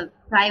a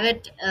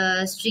private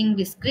string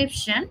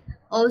description.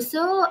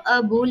 Also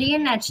a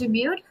Boolean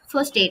attribute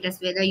for status,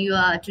 whether you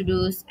are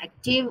to-do's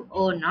active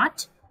or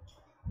not.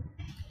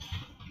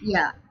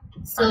 Yeah.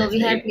 So we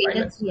have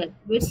created 3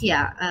 attributes.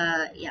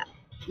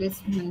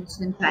 Let's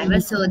mention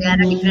private. So there are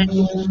different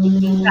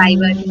between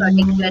private,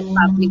 protected,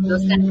 public,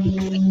 those kind of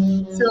things.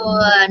 Right? So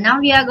now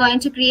we are going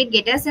to create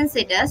getters and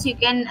setters. You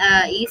can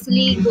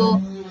easily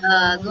go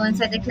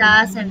inside the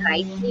class and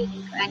right click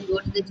and go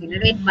to the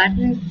generate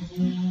button,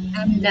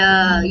 and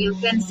you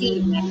can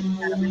see many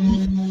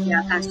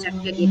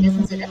constructor getters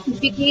and setters.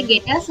 If you click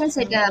getters and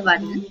setter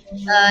button,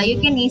 you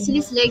can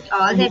easily select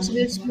all the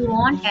attributes you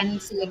want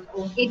and select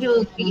OK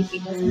to create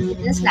getters and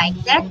setters. Like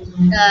that,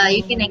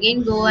 you can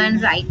again go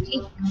and right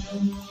click.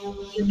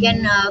 You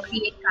can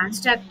create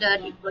constructor,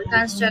 default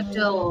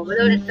constructor,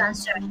 overloaded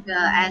constructor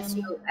as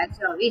you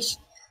wish.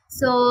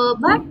 So,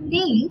 but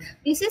think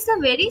this is a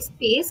very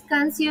space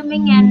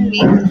consuming and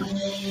very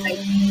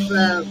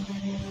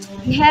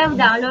we have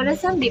downloaded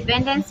some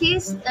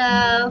dependencies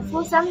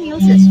for some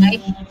users,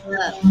 right?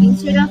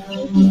 Instead of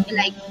using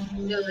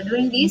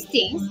doing these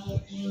things,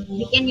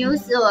 we can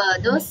use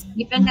those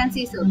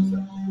dependencies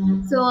also.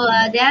 So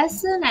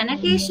there's an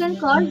annotation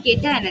called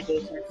getter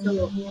annotation.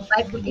 So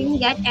by putting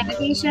that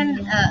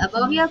annotation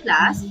above your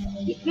class,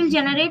 it will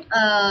generate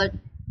all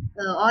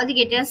the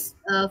getters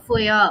for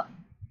your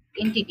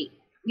entity.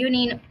 You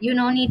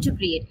no need to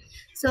create.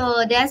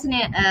 So there's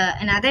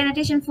another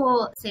annotation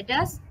for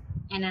setters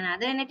and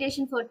another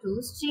annotation for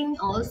toString.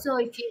 Also,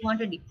 if you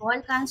want a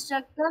default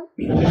constructor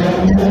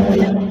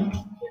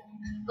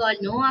called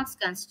noargs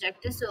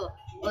constructor. So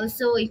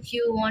also if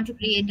you want to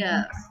create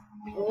a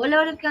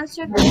overloaded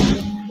constructor,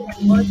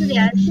 also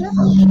there is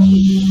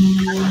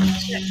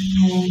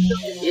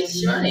Yes,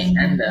 Shivaani,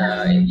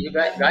 and you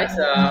guys,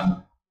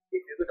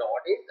 if you could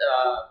notice,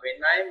 when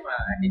I'm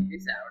adding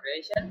these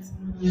annotations,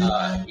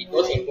 it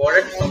was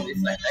imported from this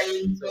line,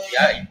 right? So we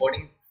are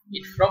importing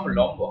it from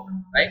Lombok,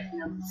 right?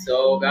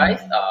 So guys,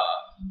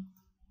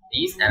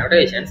 these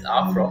annotations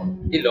are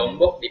from the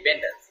Lombok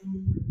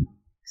dependency.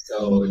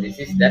 So this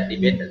is that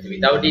dependency.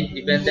 Without the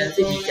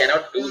dependency, we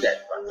cannot do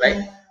that one,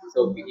 right?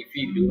 So if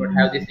we do not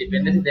have this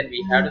dependency, then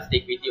we have to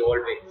stick with the old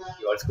way,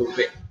 the old school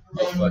way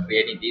of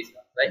creating these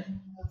ones, right?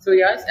 So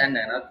yes, and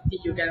another thing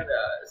you can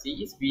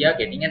see is we are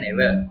getting an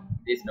error.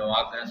 This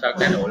noarg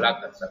constructor and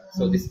olak constructor.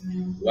 So this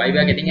why we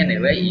are getting an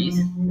error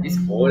is this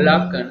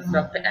olak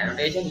constructor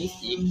annotation is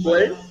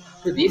equal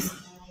to this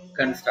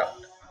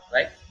construct,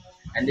 right?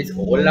 And this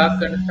olak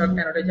construct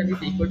annotation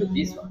is equal to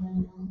this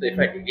one. So if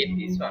I delete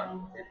this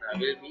one, then I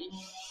will be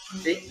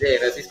see the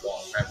error is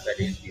gone. I'm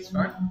studying this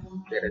one,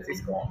 the error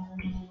is gone.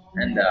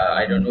 And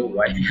I don't know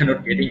why we are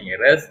not getting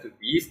errors to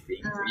these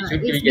things. We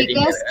should be getting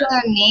because errors.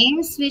 the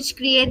names which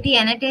create the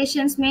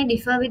annotations may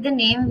differ with the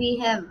name we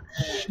have.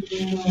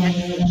 Yeah,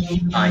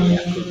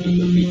 could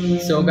be.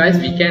 So guys,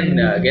 we can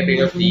get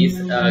rid of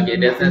these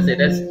getters and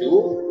setters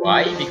too.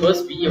 Why?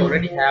 Because we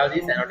already have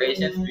these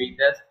annotations doing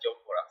the job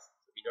for us.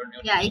 So we don't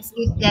Yeah,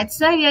 that's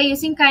why we are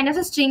using kind of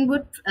a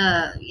Springboot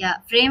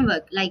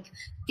framework. Like,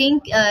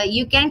 think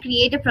you can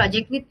create a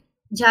project with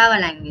Java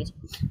language,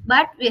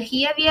 but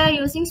here we are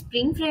using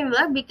Spring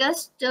framework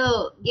because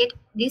to get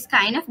this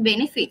kind of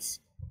benefits,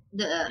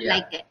 Yeah.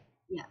 like that.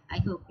 Yeah, I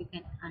hope you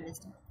can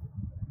understand.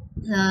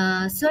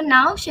 So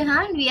now,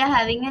 Shehan, we are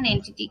having an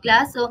entity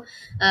class. So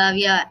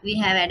we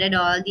have added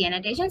all the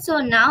annotations. So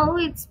now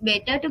it's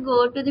better to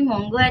go to the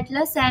Mongo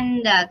Atlas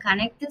and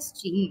connect the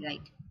string,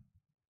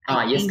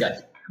 right? Yes,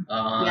 guys.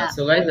 Yeah.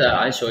 So guys,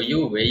 I'll show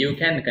you where you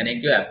can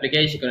connect your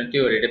application, connect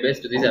your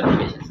database to this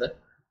application, sir.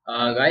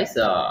 Guys,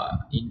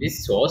 in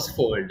this source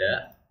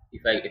folder,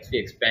 if we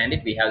expand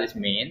it, we have this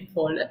main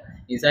folder.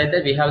 Inside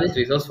that, we have this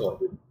resource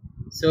folder.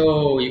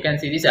 So you can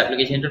see this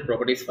application to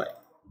properties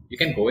file. You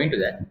can go into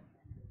that,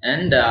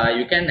 and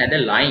you can add a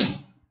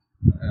line.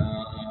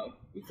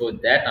 Before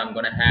that, I'm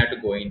gonna have to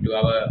go into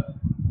our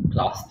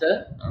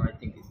cluster. I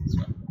think it's this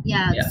one.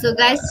 Yeah. Yeah. So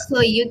guys,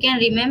 so you can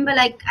remember,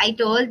 like I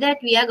told that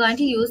we are going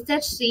to use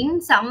that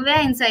string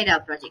somewhere inside our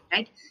project,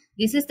 right?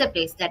 This is the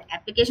place, that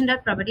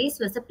application.properties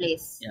was the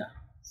place. Yeah.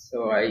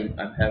 So I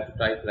have to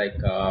type like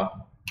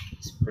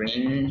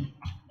Spring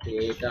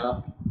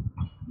data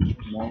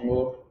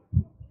Mongo.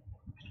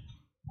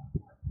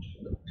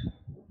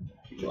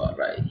 You are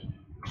right.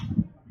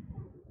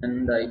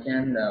 And I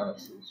can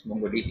it's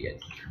MongoDB.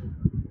 Yes.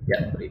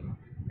 Yeah, MongoDB.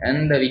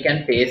 And we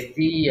can paste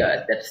the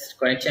that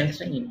connection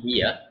string in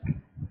here.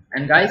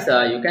 And guys,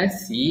 you can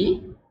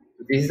see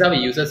this is our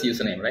user's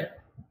username, right?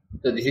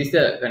 So this is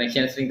the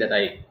connection string that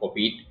I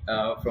copied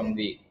from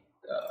the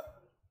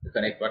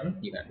connect button.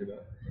 You can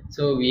remember.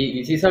 So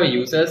this is our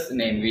user's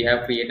name. We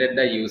have created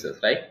the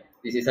users, right?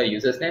 This is our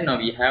user's name. Now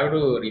we have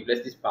to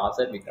replace this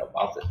password with our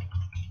password.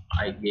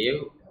 I gave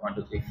 1,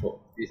 2, 3, 4.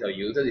 This is our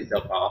user. This is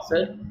our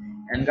password.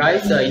 And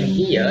guys, in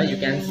here you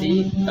can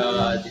see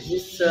this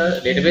is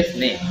database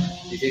name.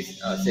 This is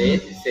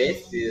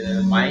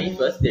says my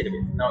first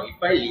database. Now if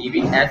I leave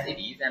it as it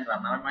is and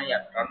run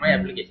my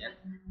application,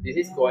 this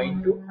is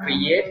going to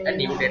create a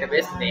new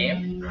database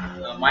name,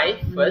 my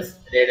first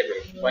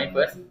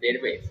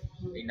database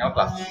in our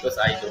class, because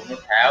I do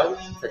not have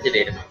such a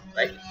database,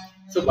 right?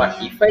 So, but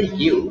if I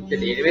give the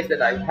database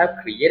that I have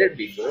created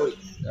before,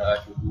 it's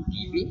ToDo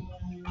DB.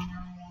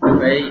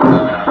 If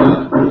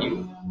I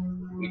give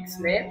its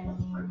name,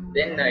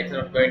 then it's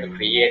not going to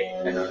create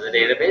another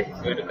database.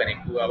 It's going to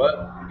connect to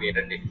our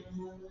created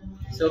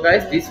database. So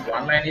guys, this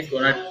one line is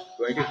going to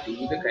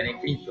do the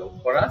connecting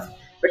job for us.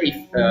 But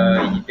if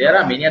there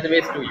are many other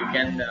ways too, you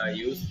can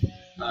use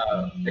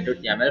the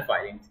 .yaml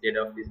file instead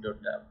of this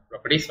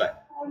 .properties file,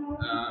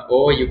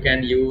 or you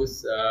can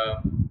use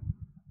a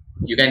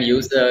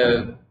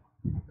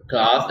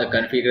class, a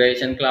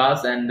configuration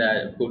class, and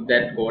put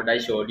that code I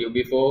showed you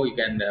before. You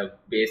can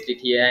paste it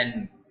here,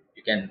 and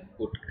you can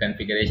put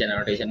configuration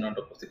annotation on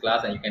top of the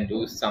class, and you can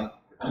do some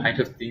kind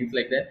of things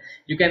like that.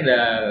 You can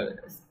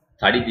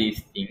study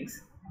these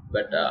things,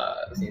 but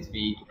since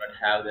we do not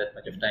have that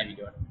much of time, we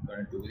don't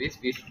going to do this.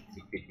 We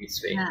stick with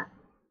this way.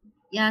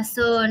 Yeah,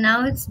 so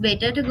now it's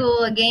better to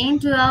go again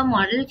to our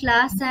model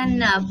class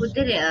and put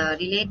the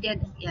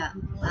related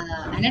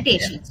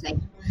annotations, like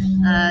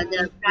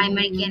the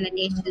primary key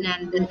annotation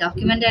and the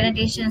document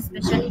annotation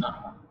especially.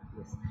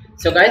 Yes.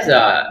 So guys,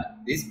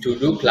 this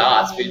ToDo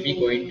class will be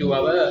going to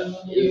our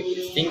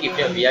thing.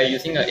 If we are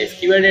using a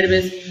SQL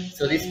database,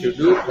 so this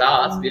ToDo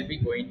class will be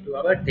going to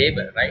our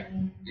table, right?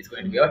 It's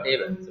going to be our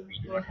table. So we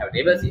do not have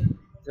tables here.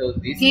 So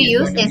this if you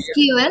use going to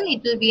SQL,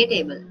 it will be a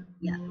table.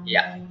 Yeah.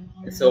 Yeah.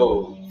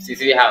 So since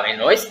we have a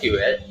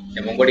NoSQL,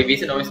 the MongoDB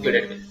is a NoSQL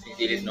database. Since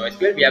it is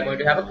NoSQL, we are going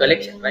to have a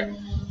collection, right?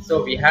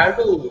 So we have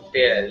to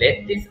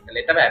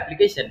let our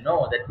application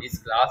know that this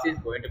class is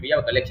going to be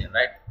our collection,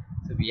 right?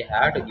 So we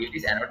have to give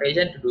this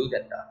annotation to do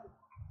that.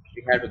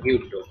 We have to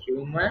give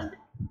document,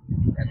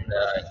 and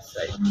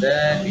inside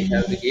that we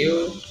have to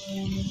give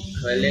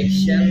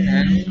collection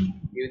and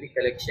give the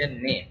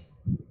collection name.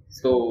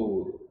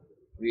 So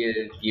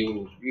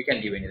you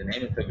can give any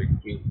name. So we'll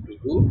give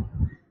ToDo.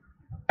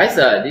 Guys,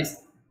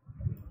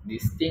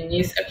 this thing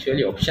is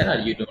actually optional.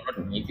 You do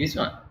not need this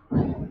one.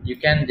 You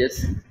can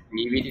just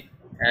leave it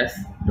as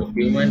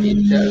document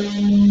itself,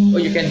 or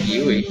you can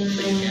give it.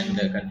 So you can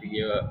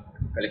configure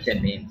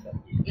collection names.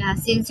 Yeah,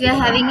 since we are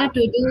having a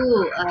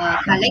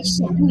ToDo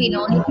collection, we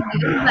don't need to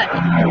give it, but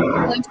if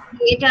we're going to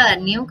create a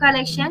new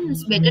collection,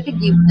 it's better to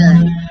give the.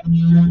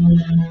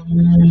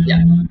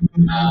 Yeah.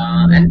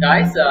 And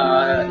guys,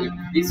 if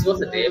this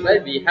was a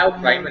table, we have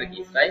primary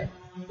keys, right?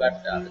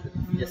 But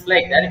just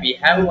like that, we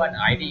have one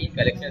ID in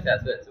collections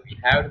as well. So we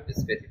have to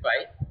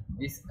specify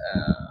this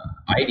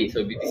ID.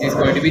 So this is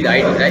going to be the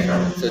ID, right?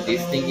 So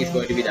this thing is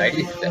going to be the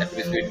ID. This is going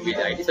to be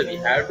the ID. So we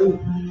have to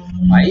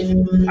write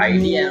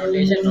ID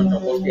annotation on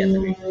top of the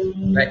attribute,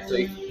 right? So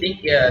if you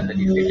think the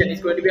description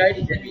is going to be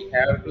ID, then we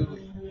have to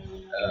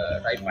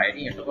type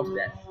ID on top of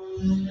that,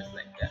 just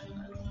like that.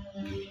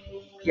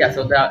 Yeah,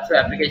 so the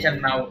application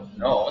now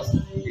knows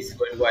this is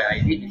going to be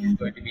ID, this is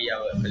going to be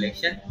our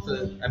collection.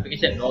 So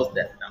application knows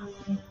that now.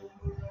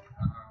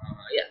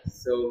 Yeah,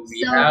 so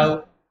we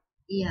have.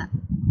 Yeah.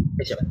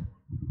 Sure.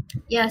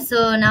 Yeah,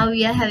 so now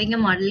we are having a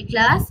model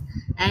class,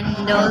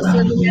 and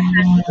also we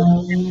have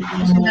configured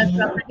applicational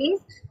properties.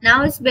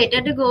 Now it's better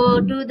to go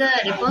to the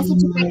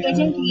repository package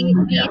and create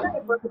Yeah. a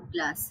repository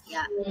class.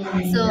 Yeah.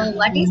 So Yeah.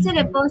 what is the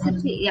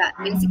repository? Yeah,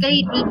 basically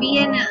it will be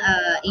an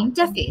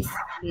interface,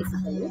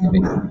 basically.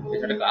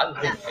 It's not a class.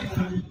 Yeah,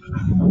 Okay.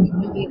 it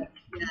will be,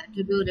 yeah,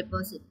 to do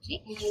repository.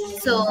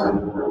 So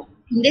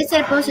in this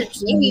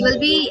repository, we will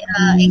be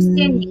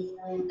extending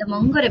the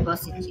Mongo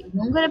repository.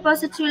 Mongo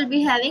repository will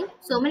be having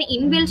so many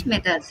inbuilt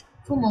methods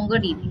for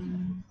MongoDB.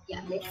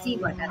 Yeah, let's see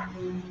what are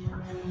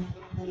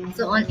they.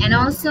 So on, and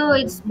also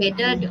it's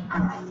better to,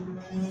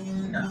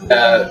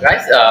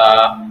 Guys,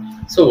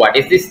 so what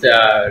is this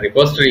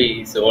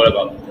repository is all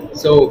about?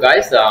 So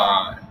guys,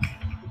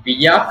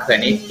 we are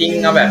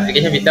connecting our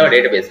application with our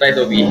database, right?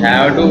 So we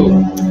have to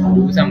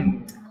do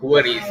some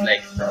queries,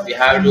 like we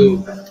have to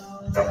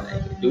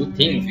do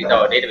things with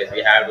our database.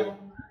 We have to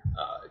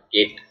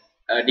get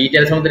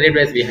details from the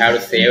database. We have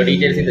to save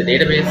details in the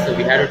database. So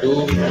we have to do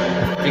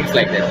things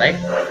like that, right?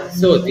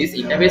 So this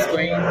interface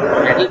going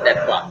to handle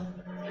that part.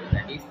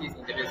 That is this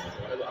interface is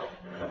all about.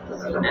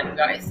 So then,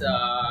 guys,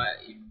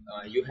 if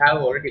you have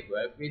already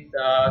worked with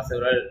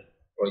several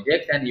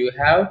projects and you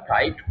have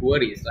typed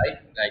queries, right?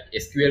 Like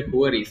SQL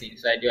queries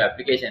inside your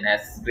application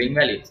as string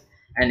values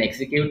and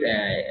execute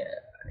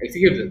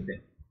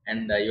them.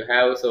 And you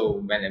have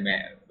so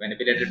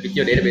manipulated with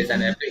your database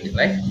and application,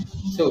 right?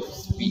 So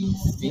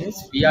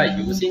since we are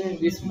using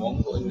this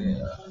Mongo,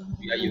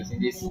 we are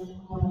using this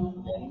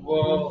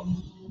Mongo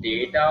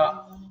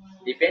data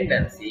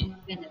dependency.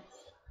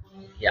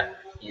 Yeah,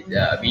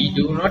 we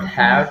do not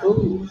have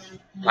to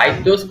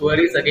type those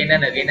queries again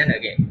and again and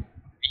again.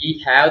 We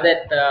have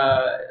that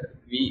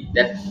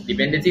that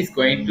dependency is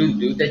going to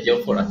do the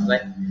job for us,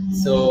 right?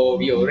 So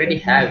we already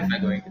have, if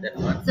I'm going to that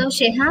one. so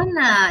Shehan,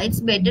 it's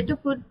better to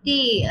put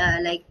the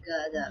the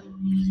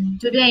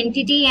to the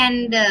entity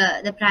and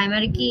the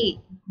primary key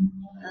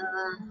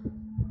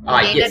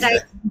data Yes,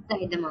 type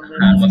inside the Mongo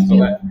almost repository.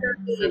 forgot.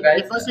 Also So the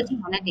guys, repository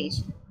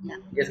annotation. Yeah.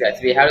 yes guys,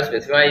 we have to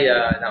specify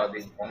now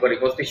this Mongo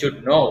repository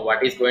should know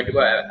what is going to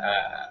go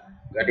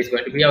what is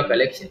going to be our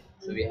collection.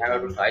 So we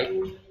have to type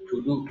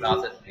to do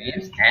classes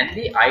names and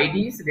the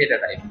IDs data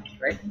type,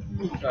 right?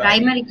 So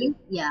Primary key.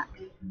 Yeah.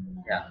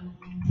 yeah,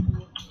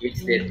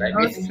 each data type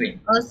is string.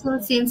 Also,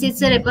 since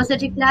it's a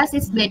repository class,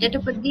 it's better to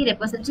put the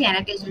repository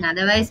annotation.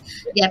 Otherwise,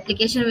 the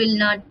application will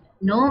not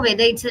know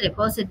whether it's a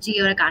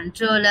repository or a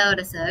controller or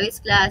a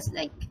service class.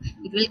 Like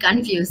it will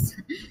confuse.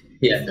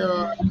 Yeah.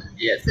 So,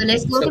 Yes. so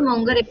let's go So to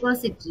Mongo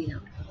repository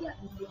now. Yeah.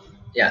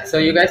 yeah, so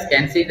you guys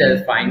can see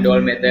the find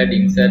all method,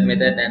 insert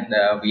method, and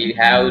we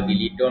have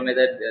delete all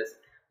method.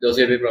 Those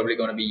will be probably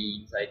going to be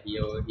inside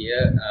here or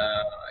here.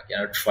 I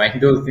cannot find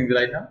those things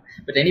right now.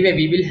 But anyway,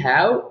 we will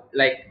have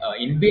like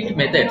inbuilt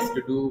methods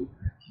to do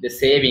the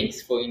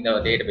savings for in our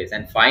database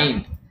and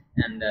find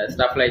and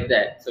stuff like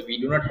that. So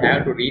we do not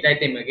have to rewrite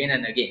them again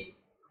and again.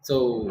 So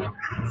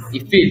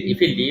if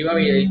we leave our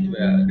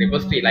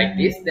repository like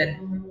this,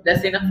 then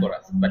that's enough for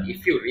us. But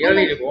if you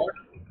really want,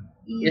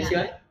 yes, you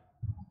Yeah. are.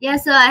 Yeah,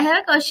 so I have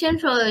a question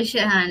for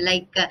Shehan.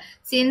 Like,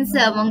 since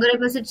Mongo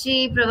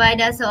repository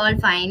provide us all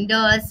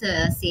finders,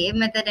 save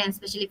method, and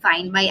especially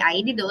find by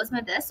ID those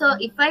methods. So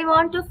if I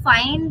want to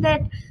find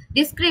that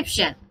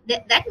description,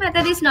 that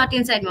method is not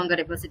inside Mongo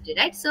repository,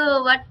 right?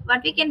 So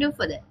what we can do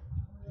for that?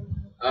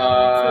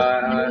 So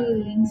can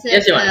we insert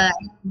Yes, Shivaani.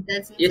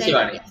 that's Yes,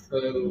 inside? Shivaani.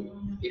 So,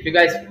 if you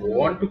guys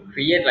want to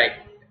create, like,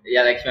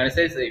 yeah, like Shivaani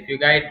says, if you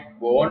guys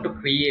want to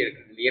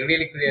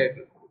really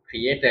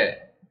create a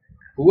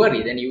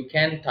query, then you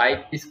can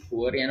type this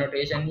query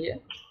annotation here,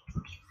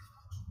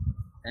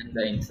 and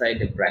inside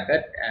the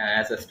bracket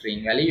as a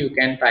string value, you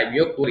can type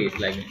your queries,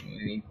 like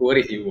in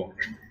queries you want,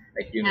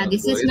 like Yeah,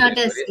 this is queries, not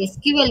a queries.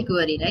 SQL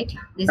query, right?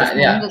 This is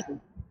Yeah. Mongo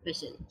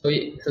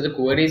especially. So the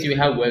queries you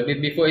have worked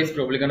with before is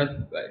probably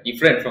gonna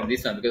different from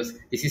this one because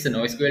this is a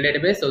NoSQL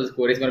database, so the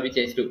query is gonna be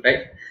changed too,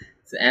 right?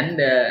 So,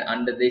 and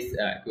under this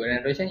query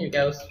annotation, you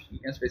can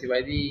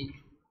specify the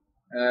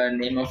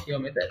name of your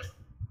method.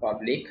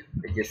 Public,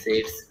 it just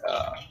says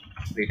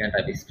return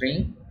type is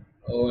string,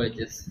 or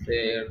just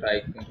say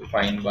type to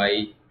find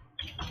by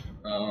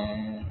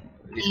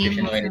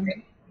description Name or or some,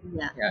 anything.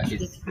 yeah. Yeah,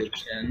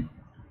 description.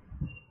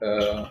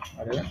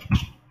 Whatever.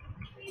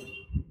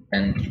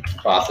 And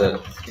pass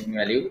a string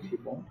value if you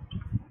want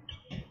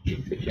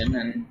description,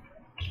 and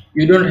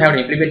you don't have to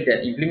implement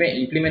that.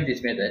 Implement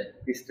this method.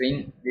 This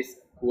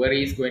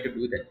query is going to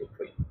do that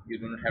for you. You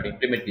don't have to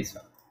implement this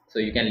one, so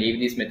you can leave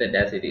this method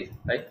as it is,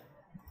 right?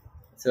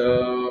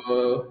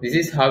 So this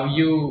is how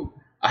you.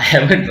 I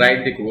haven't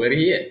tried the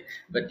query yet,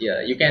 but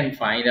yeah, you can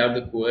find out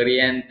the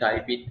query and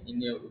type it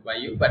in your by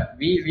you. But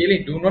we really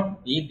do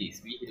not need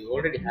this. We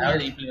already have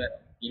the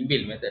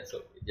inbuilt method,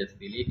 so just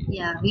delete it.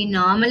 Yeah, we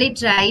normally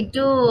try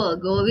to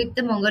go with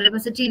the Mongo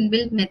repository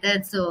inbuilt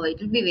method, so it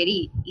will be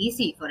very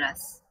easy for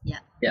us.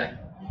 Yeah. Yeah.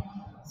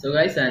 So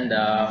guys, and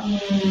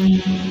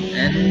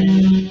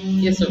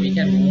yes, so we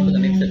can move on to the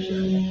next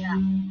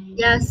section.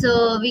 Yeah,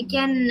 so we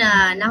can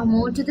now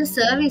move to the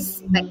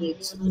service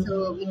package.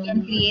 So we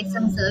can create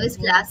some service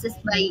classes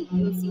by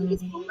using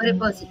this Mongo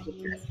repository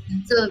class.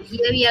 So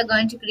here we are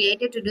going to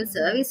create a to-do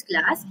service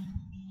class.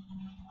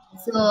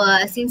 So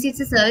since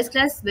it's a service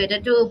class, better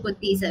to put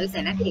the service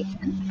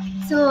annotation.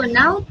 So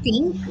now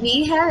think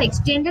we have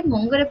extended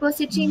Mongo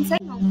repository inside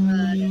the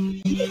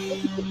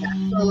repository class.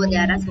 So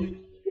there are so many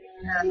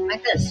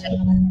methods, right?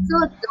 So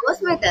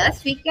those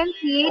methods we can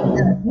create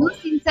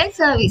use inside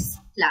service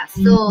class.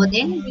 So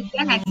then we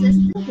can access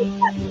the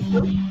database. So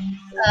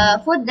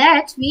for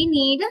that we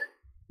need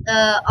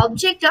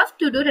object of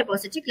to-do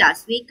repository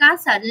class. We can't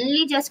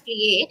suddenly just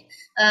create.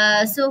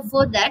 So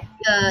for that,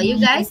 you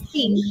guys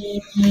think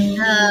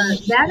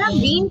there are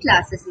main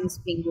classes in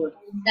Springboot.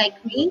 Like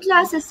main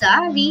classes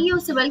are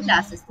reusable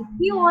classes. If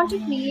you want to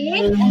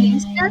create an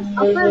instance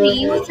of a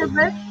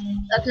reusable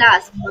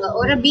class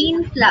or a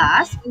bean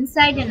class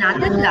inside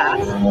another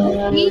class,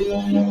 we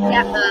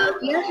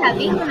are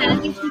having an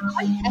annotation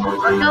called as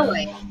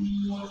auto-wide.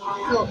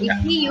 So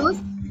if we use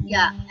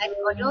an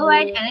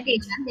auto-wide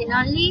annotation, then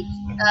only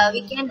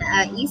we can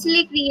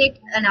easily create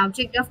an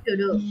object of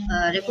to-do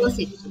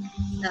repository.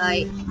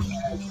 It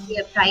should be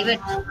a private.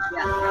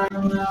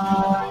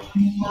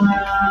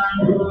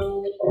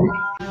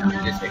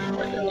 Just waiting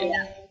for the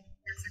Yeah,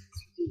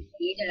 we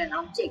created an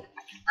object.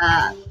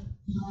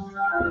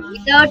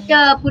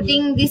 Without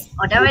putting this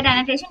auto-wide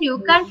annotation, you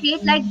can't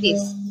create like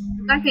this.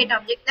 You can't create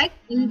object like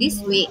in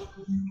this way.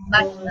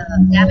 But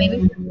there may be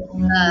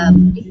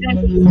different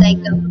things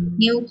like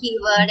new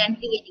keyword and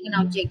creating an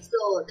object.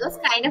 So those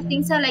kind of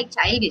things are like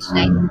childish,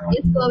 right?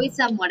 Let's go with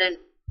some modern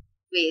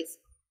ways.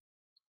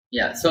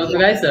 Yeah, so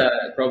guys,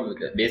 probably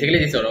basically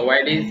this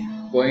auto-wide is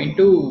going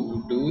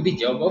to do the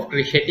job of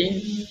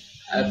creating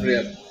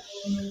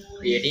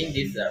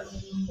this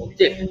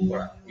object for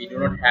us. We do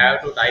not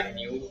have to type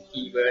new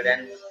keyword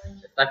and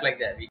stuff like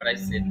that. What I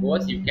said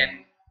was you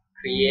can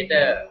create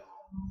a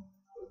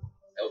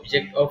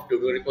object of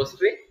to-do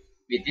repository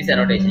with this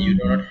annotation. You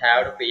do not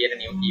have to create a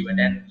new keyword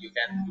and you do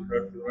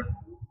not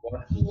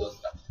want to do those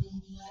stuff.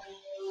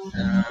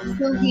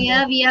 So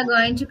here we are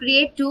going to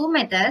create two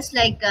methods,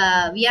 like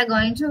we are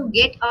going to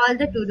get all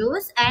the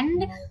to-dos,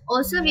 and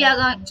also we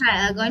are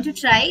going to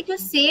try to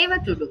save a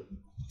to-do.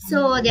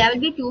 So there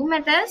will be two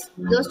methods.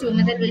 Those two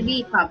methods will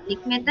be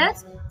public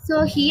methods.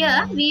 So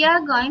here we are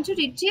going to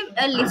retrieve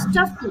a list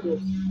of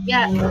to-dos.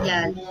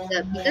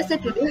 Because the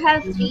to-do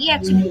have three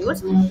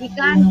attributes, we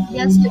can't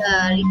just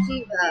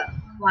retrieve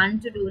one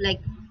to-do.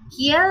 Like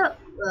here,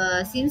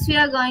 since we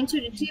are going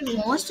to retrieve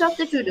most of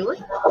the to-dos,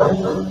 we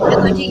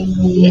are going to use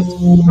list.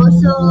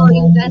 Also,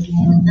 you guys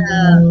can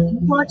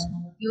import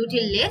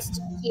util list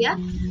here.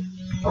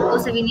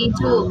 Also, we need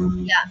to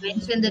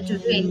mention the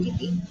to-do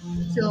entity.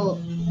 So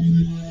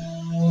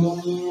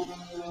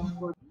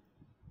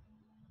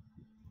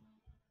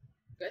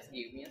Guys,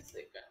 give me a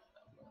second.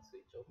 I'm gonna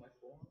switch off my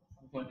phone.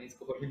 Someone is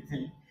calling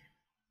me.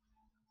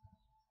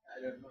 I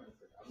don't know.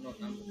 I'm not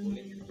calling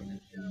anyone.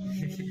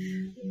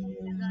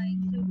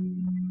 under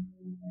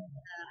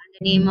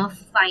name of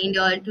find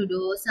all to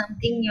do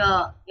something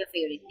your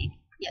favorite name.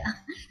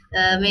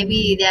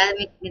 Maybe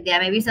there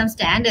may be some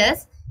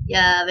standards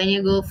when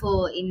you go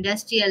for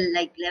industrial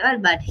like level,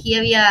 but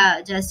here we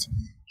are just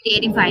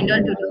creating find all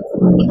to do.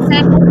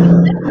 Inside we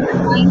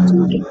are going to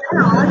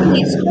return all the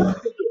list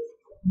of to do.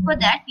 For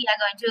that we are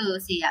going to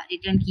say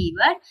return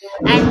keyword,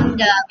 and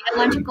we are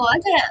going to call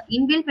the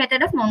inbuilt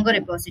method of Mongo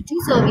repository.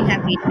 So we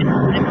have created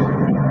Mongo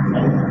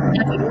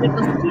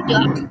repository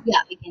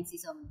dot, we can see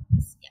some of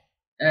this.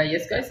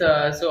 Yes, guys.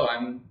 So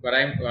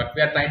what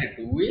we are trying to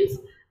do is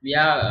we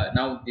are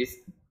now this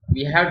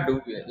we have to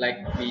like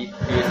we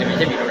previously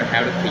mentioned, we don't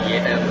have to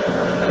create a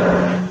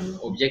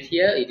object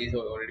here. It is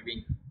already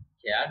being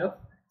cared of.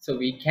 So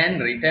we can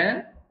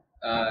return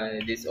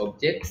this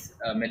objects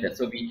method.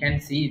 So we can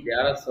see there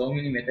are so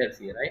many methods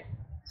here, right?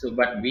 So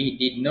but we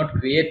did not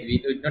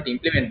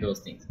implement those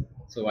things.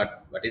 So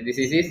what is this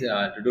is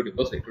to do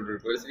repository. To do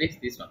repository is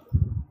this one.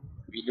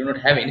 We do not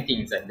have anything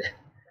inside there.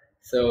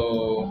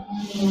 So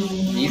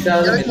these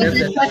are the methods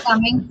that are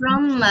coming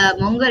from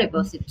Mongo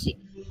repository.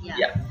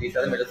 Yeah, these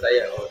are the methods I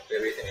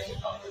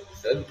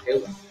so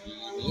we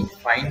need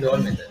find all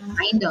method.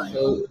 Find all.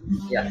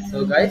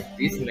 So guys,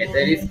 this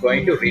method is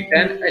going to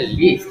return a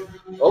list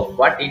of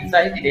what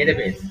inside the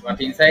database, what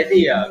inside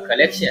the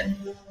collection.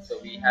 So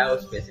we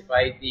have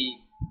specified the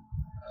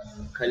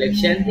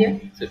collection here.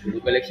 So to do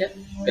collection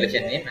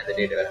name and the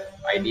data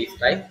ID is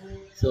type.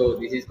 So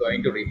this is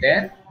going to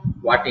return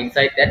what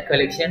inside that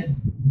collection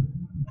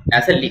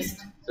as a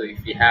list. So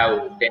if we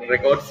have 10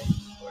 records,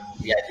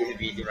 we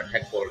do not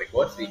have 4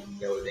 records, we have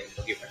 10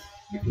 documents.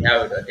 If we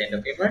have 10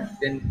 documents,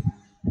 then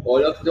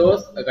all of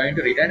those are going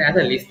to return as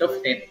a list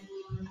of 10.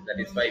 That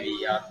is why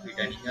we are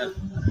returning a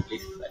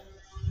list.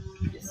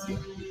 Yes, we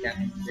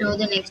can. So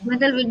the next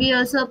method will be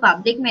also a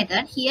public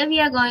method. Here we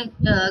are going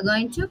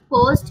to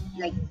post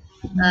like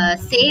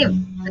save.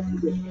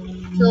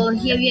 So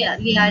here we are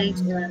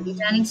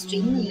returning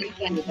string. You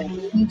can return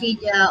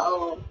integer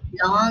or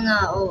long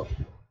or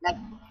like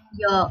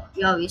your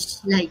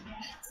wish. Like,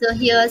 so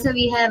here also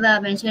we have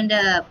mentioned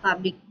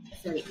public,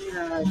 sorry,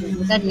 the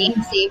method name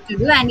save to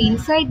do, and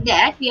inside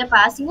that we are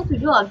passing a to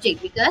do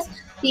object, because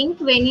think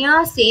when you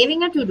are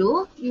saving a to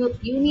do, you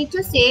need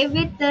to save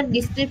with the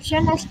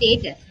description or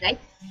status, right?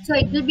 So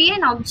it will be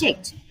an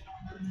object.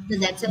 So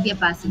that's what we are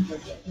passing for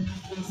there.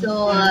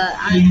 So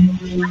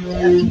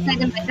inside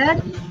the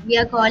method we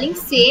are calling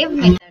save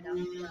method of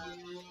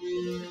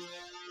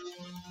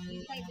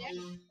inside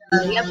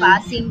that we are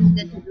passing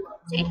the to do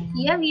object.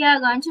 Here we are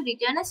going to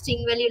return a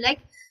string value like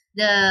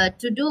the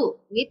to do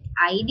with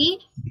id.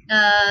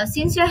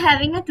 Since you're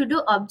having a to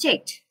do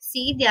object,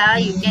 see there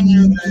you can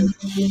use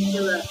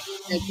your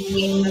like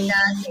get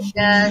method,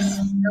 setters,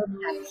 those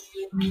types.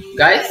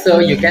 Guys, so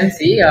you can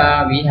see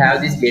we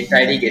have this get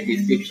id, get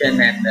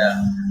description, and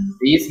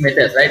these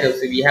methods, right? So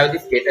we have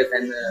these getters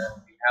and we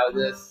have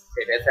the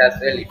setters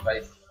as well. If I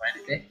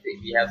find it,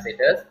 we have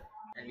setters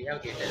and we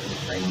have getters.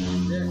 Right?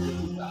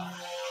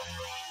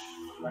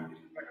 But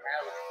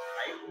have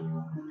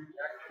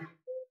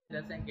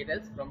setters and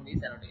getters from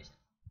this annotation,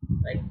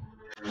 right?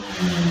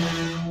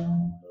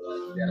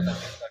 There are some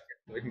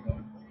constructions going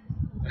on.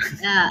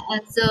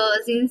 So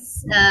since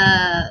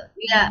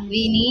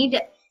we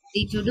need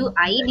the to do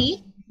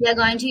id, we are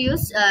going to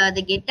use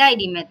the get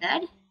id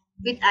method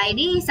with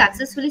id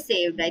successfully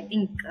saved. I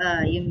think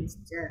you missed.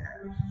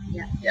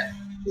 Yeah.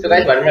 So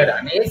guys, what we have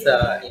done is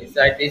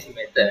inside this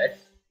method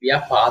we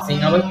are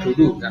passing our to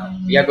do. Now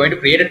we are going to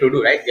create a to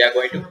do, right? We are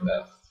going to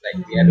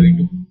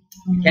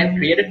we can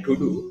create a to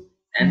do,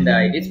 and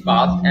it is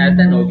passed as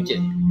an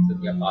object. So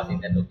we are passing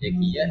that object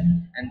here,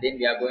 and then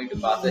we are going to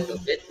pass that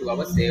object to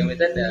our save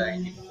method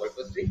in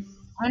default tree.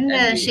 And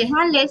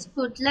Shehan, let's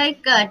put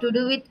like to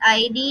do with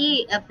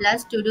id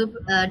plus to do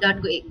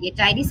dot get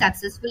id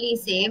successfully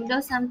saved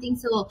or something.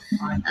 So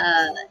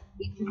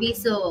it will be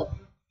so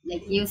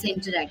like user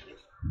interactive.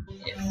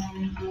 Yes,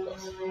 of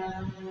course.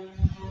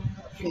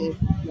 Okay.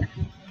 Yeah.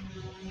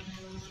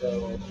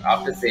 So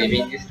after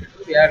saving this to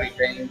do, we are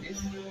returning this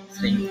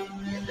string.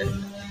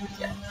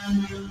 Yeah.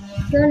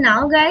 So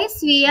now guys,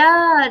 we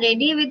are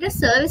ready with the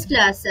service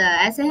class.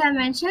 As I have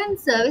mentioned,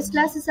 service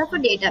class is of a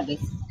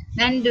database,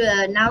 and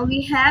now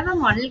we have a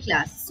model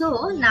class.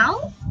 So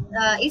now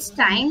it's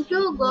time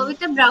to go with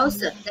the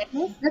browser. That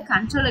means the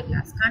controller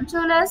class.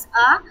 Controllers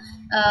are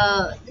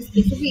the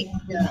specific,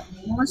 the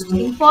most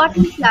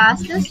important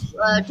classes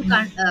to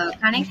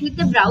connect with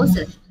the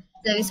browser.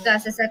 Service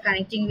classes are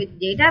connecting with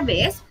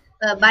database.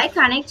 By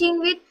connecting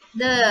with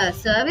the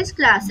service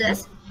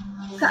classes,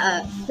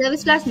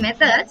 service class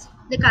methods,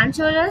 the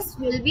controllers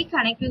will be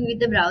connecting with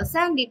the browser,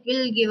 and it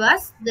will give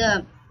us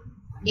the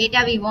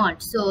data we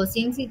want. So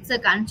since it's a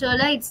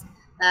controller, it's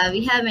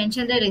we have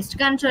mentioned the REST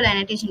control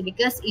annotation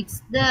because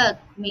it's the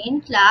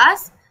main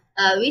class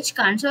which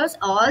controls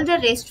all the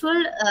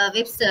RESTful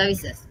web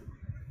services.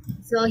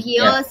 So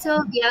here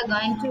also we are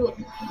going to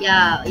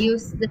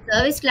use the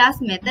service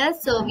class method.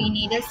 So we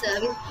need a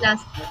service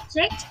class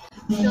object.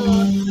 So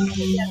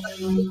we are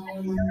going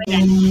to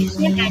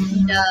annotation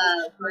and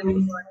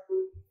going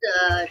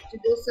to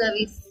do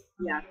service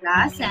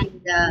class,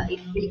 and it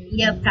will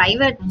be a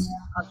private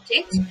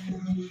object.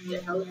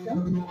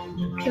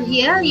 So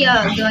here we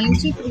are going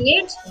to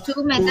create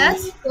two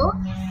methods. So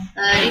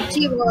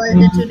retrieve all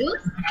the to do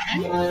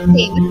and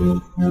save it.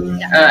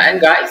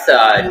 And guys,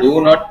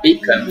 do not be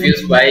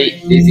confused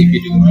by this. If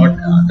you do not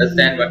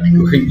understand what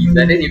doing means,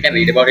 that is, you can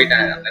read about it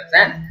and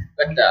understand.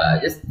 But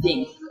just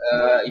think,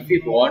 if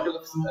we want a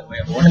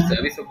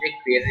service object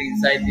created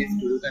inside this to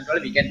do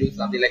controller, we can do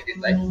something like this.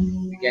 Like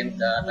we can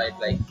type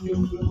like to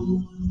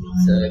do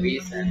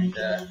service and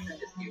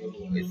just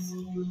give this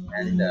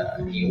and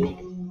new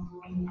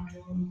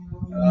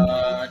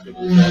to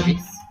do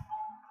service.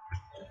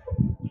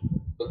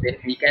 So then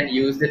we can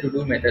use the to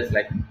do methods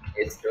like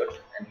s dot,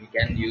 and we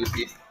can use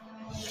this.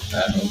 I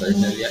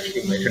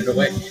don't know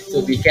why. So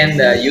we can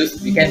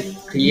we can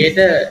create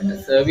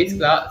a service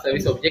class,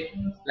 service object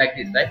like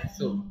this, right?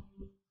 So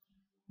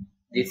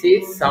this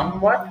is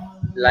somewhat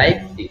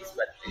like this,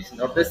 but it's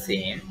not the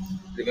same.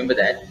 Remember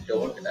that.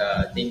 Don't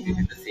think this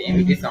is the same.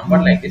 It is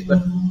somewhat like this,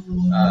 but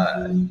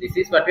this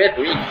is what we are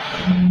doing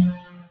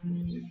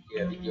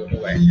here with your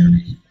mobile.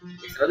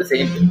 It's not the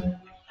same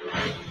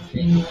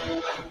thing.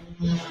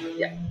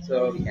 Yeah.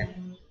 So we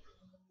can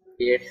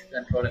create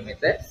controller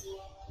methods.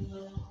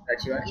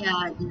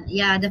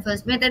 Yeah, the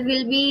first method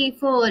will be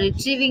for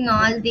retrieving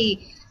all the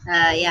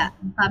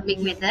public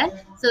method.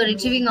 So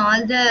retrieving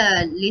all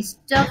the list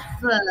of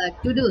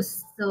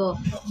to-dos. So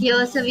here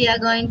also we are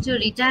going to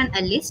return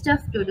a list of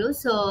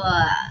to-dos. So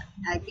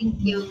I think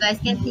you guys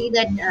can see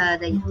that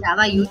the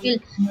Java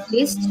util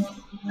list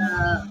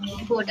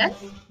important.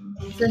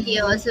 So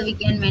here also we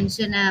can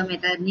mention a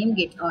method name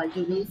get all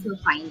to-dos. So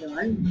find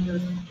all.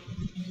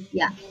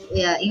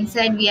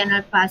 Inside we are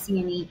not passing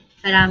any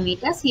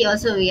parameters. Here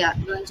also we are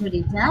going to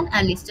return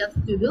a list of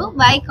to do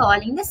by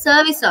calling the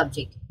service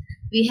object.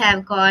 We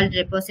have called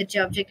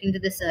repository object into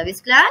the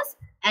service class,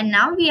 and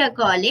now we are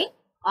calling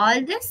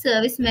all the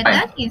service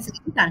method inside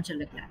the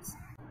controller class.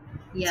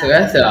 So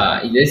guys,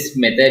 this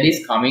method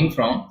is coming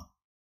from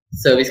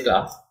service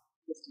class.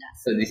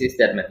 So this is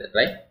that method,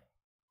 right?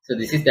 So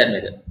this is that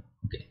method.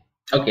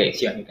 Okay,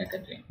 sure, you can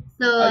continue.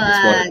 So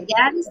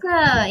that is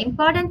the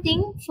important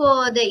thing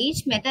for the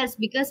each methods,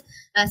 because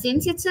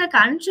since it's a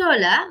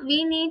controller,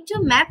 we need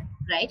to map,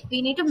 right?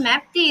 We need to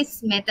map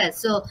these methods.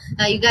 So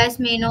you guys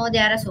may know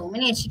there are so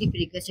many HTTP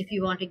requests. If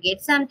you want to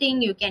get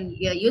something, you can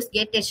use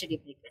get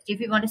HTTP request. If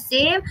you want to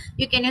save,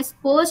 you can use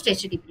post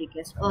HTTP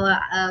request. Or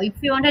if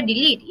you want to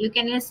delete, you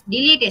can use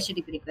delete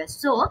HTTP request.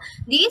 So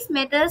these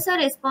methods are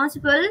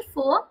responsible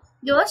for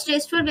those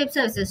RESTful web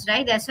services,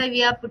 right? That's why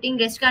we are putting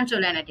REST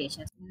control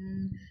annotations.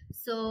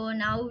 So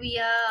now we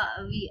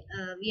are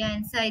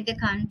inside the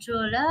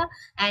controller,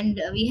 and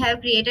we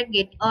have created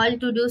get all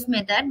to do's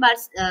method,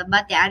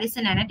 but there is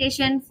an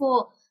annotation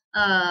for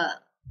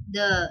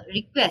the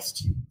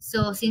request.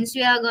 So since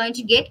we are going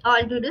to get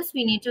all to do's,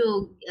 we need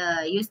to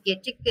use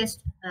get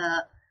request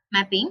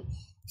mapping.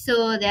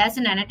 So there's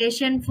an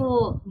annotation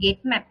for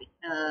get mapping.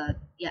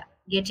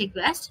 Get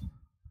request.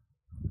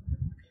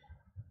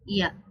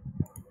 Yeah.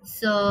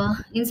 So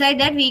inside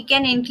that we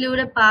can include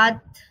a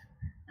path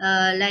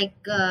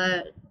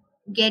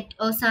get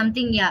or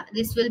something. Yeah,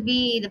 this will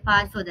be the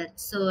path for that.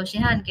 So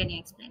Shehan, can you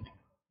explain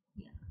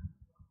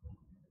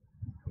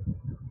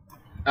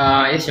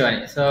that? Yes,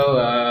 Shivaani. So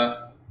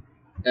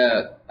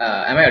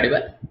am I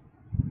audible?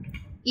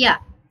 Yeah,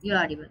 you're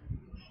audible.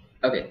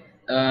 Okay.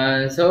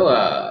 So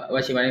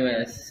what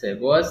Shivaani said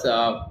was,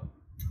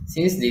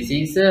 since this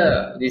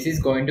is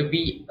going to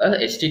be a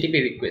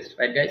HTTP request,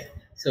 right, guys?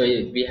 So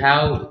we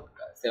have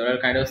several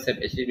kind of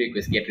HTTP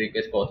requests: get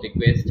request, post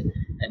request,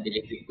 and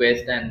delete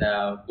request, and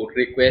put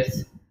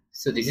request.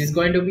 So this is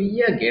going to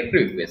be a get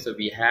request. So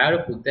we have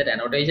to put that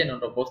annotation on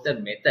top of the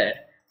method,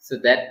 so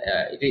that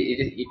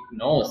it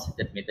knows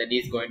that method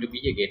is going to be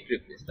a get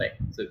request, right?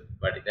 So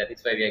but that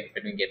is why we are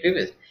expecting get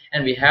request,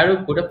 and we have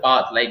to put a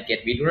path like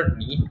get. We do not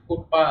need to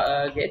put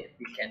get.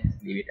 We can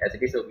leave it as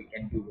it is, so we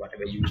can do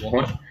whatever you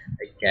want,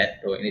 like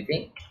get or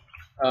anything.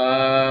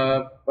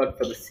 But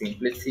for the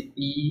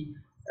simplicity,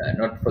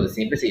 not for the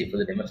simplicity, for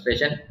the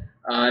demonstration,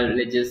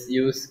 let's just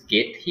use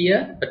get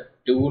here, but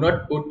do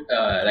not put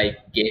like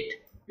get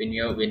when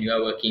you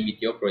are working with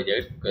your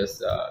project,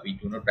 because we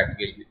do not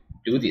practically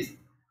do this.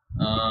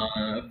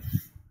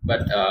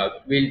 But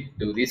we'll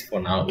do this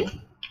for now,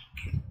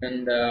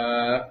 and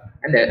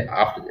then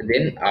after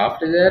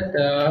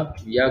that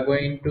we are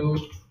going to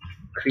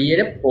create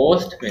a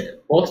post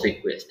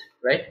request,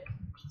 right?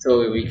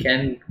 So we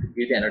can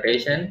give the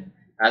annotation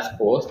as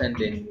post, and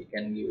then we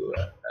can give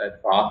a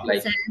path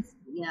like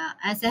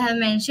as I have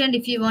mentioned,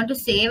 if you want to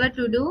save a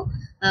to do,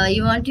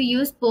 you want to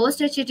use post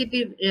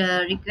HTTP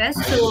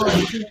request. So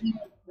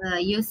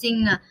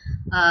using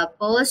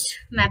post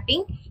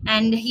mapping,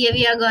 and here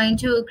we are going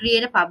to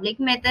create a public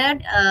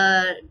method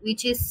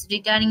which is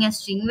returning a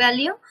string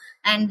value,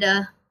 and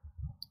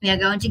we are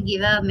going to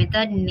give a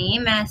method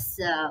name as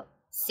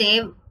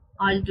save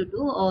all to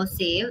do, or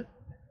save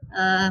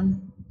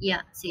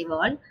save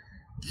all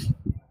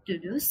to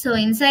do. So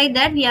inside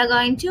that we are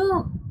going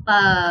to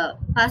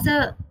pass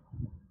a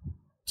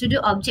to do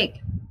object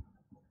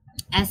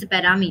as a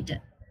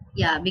parameter.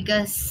 Yeah,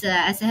 because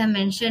as I have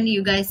mentioned,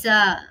 you guys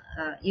are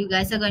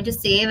going to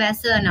save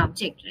as an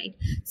object, right?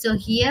 So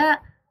here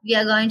we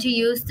are going to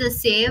use the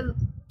save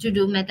to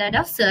do method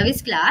of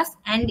service class,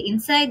 and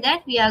inside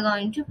that we are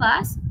going to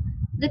pass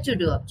the to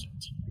do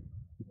object.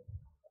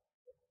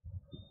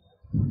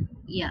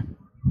 Yeah.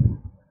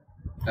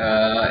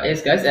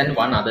 Yes, guys, and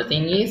one other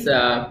thing is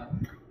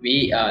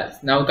we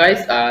now,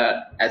 guys,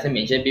 as I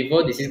mentioned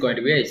before, this is going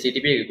to be a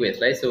HTTP request,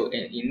 right? So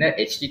in a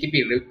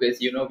HTTP request,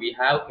 we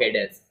have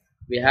headers,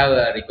 we have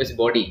a request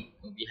body,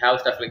 we have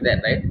stuff like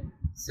that, right?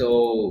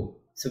 So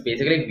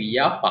basically we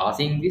are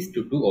passing this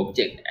to do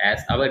object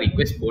as our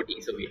request body,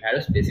 so we have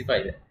to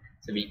specify that.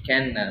 So we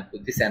can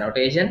put this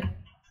annotation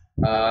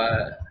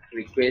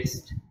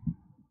request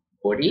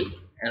body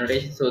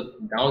annotation. So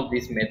now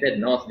this method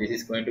knows this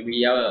is going to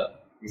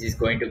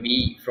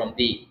be from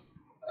the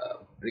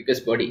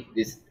request body.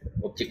 This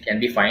object can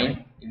be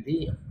found in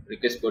the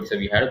request body, so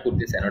we have to put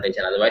this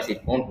annotation, otherwise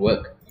it won't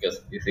work,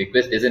 because this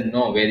request doesn't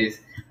know where this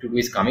to do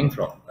is coming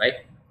from,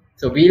 right?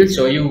 So we'll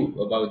show you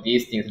about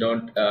these things.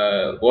 Don't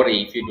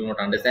worry if you do not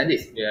understand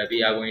this.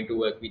 We are going to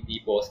work with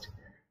the post.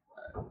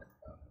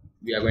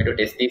 We are going to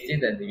test these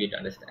things and we will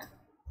understand.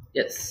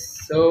 Yes.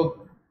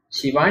 So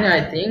Shivaani,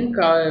 I think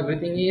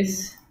everything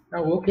is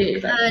now okay,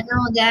 right? No,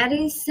 there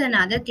is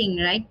another thing,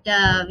 right?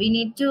 We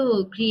need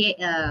to create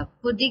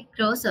put the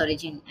cross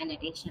origin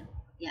annotation.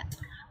 Yeah.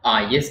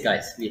 Yes,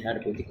 guys, we have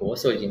to put the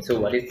cross origin. So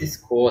what is this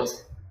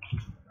cross?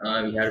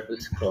 We have to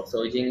put cross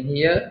origin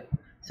here.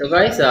 So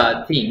guys,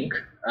 think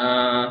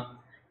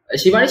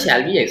Shivaani,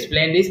 shall we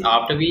explain this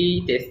after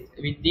we test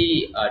with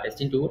the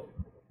testing tool?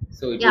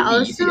 So it Yeah, will be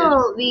also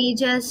easier. we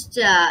just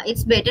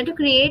it's better to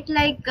create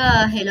like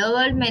a hello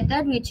world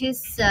method which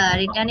is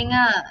returning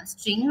a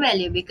string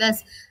value,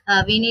 because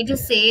we need to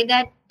say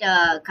that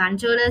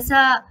controllers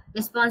are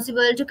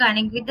responsible to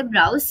connect with the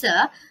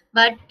browser,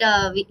 but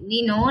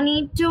we no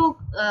need to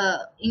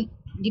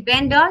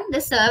depend on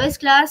the service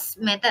class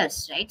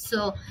methods, right?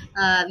 So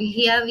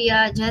here we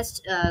are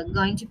just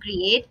going to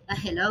create a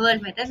hello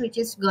world method which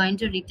is going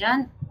to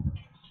return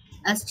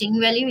a string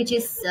value which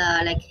is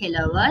like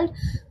hello world.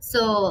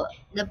 So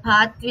the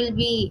path will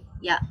be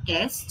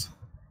test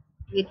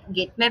with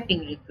get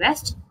mapping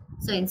request.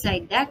 So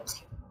inside that,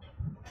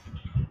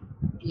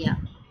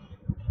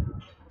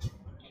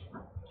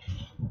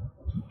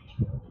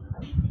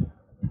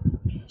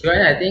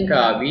 Joanne, I think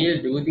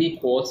we'll do the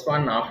course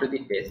one after the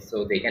test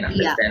so they can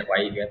understand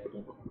why we are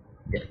putting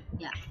it.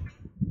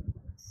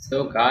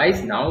 So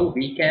guys, now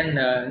we can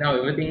now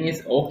everything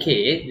is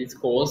okay. This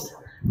course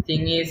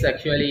thing is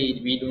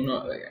actually we do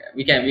not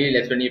we will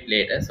explain it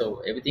later. So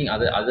everything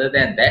other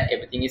than that,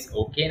 everything is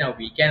okay. Now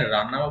we can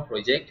run our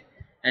project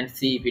and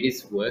see if it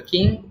is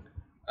working.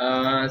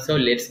 So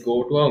let's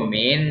go to our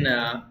main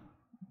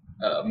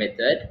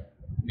method,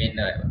 main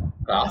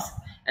class,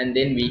 and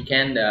then we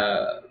can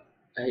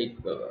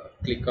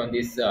click on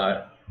this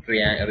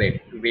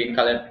green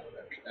color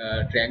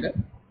triangle.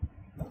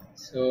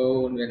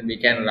 So then we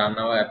can run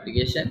our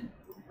application.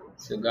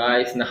 So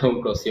guys,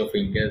 now cross your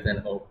fingers and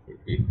hope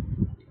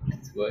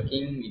it's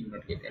working. We do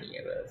not get any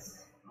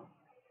errors.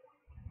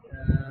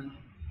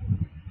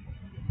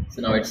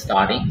 So now it's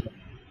starting.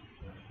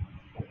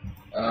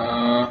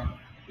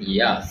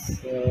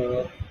 Yes.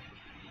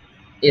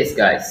 Yes,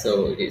 guys.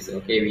 So it is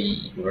okay.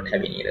 We do not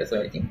have any errors or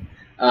anything.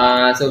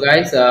 So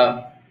guys,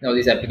 now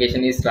this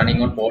application is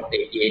running on port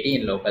 8080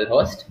 in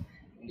localhost.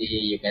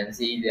 You can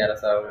see there are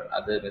some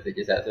other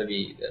messages as well.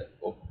 The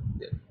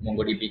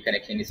MongoDB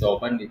connection is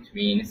open, which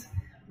means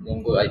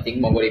I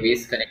think MongoDB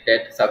is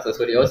connected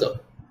successfully also.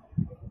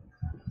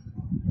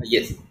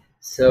 Yes.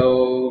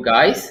 So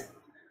guys,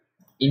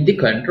 in the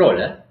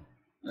controller,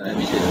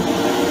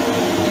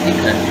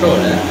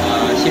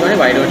 Shivaani,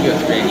 why don't you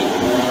explain it?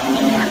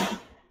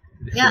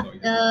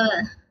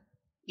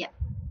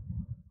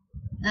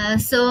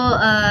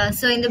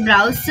 So in the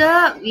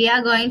browser we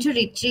are going to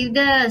retrieve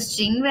the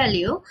string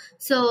value.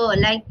 So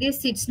like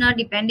this, it's not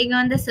depending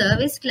on the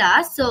service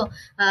class. So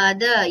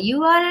the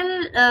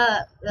URL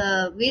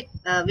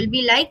will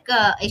be like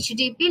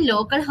HTTP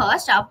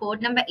localhost, our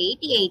port number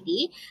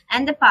 8080,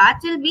 and the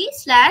path will be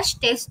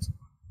 /test,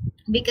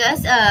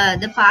 because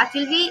the path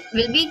will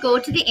be go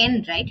to the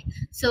end, right?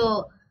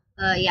 So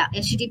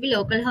HTTP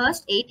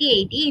localhost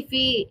 8080. If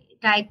we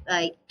type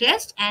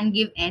test and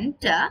give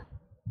enter,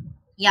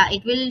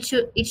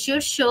 it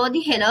should show the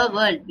hello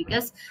world,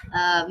 because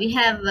we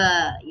have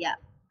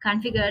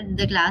configured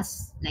the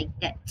class like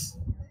that.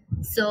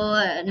 So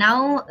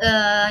now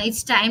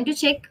it's time to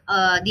check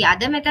the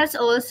other methods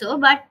also,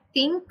 but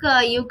think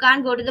you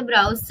can't go to the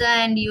browser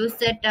and use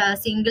that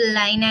single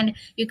line, and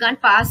you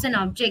can't pass an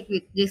object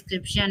with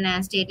description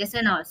and status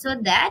and all. So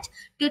that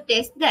to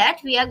test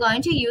that, we are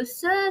going to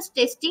use a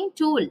testing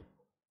tool,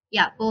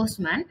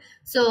 Postman.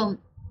 So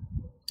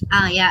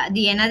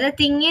the another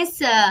thing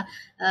is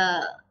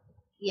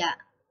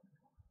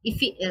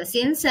if we,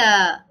 since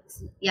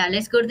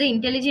let's go to the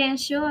IntelliJ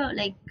show,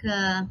 like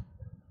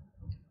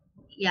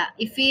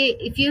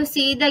if you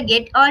see the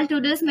get all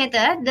to dos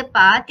method, the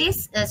path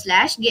is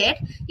 /get.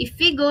 If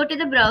we go to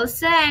the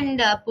browser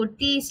and put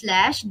the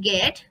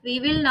 /get, we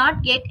will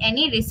not get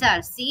any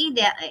results. See,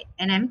 there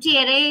an empty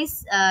array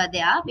is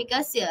there,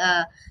 because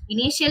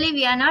initially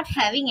we are not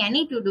having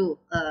any to do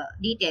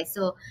details.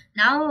 So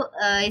now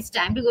it's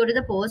time to go to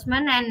the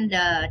Postman and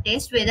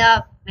test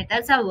whether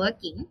methods are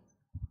working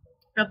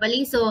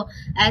properly. So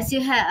as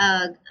you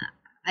have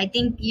I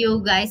think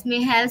you guys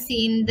may have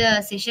seen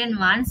the session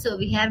 1. So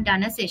we have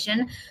done a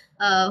session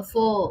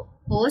for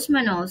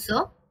Postman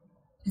also.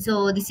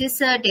 So this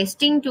is a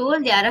testing tool.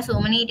 There are so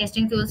many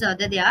testing tools out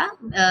there.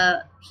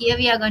 Here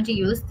we are going to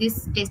use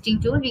this testing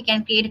tool. We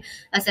can create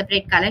a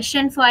separate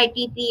collection for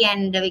ITP,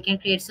 and we can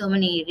create so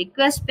many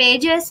request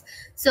pages.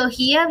 So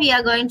here we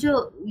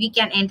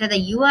can enter the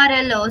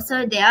URL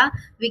also there.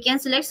 We can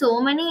select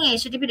so many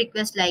HTTP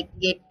requests like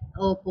get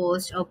or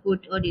post or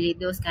put or delete,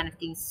 those kind of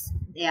things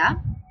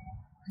there.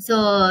 So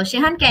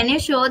Shehan, can you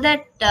show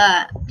that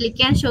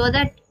click and show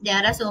that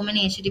there are so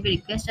many HTTP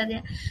requests are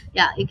there?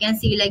 You can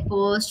see like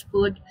post,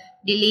 put,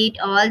 delete,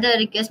 all the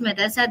request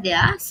methods are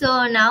there.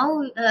 So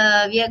now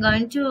we are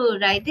going to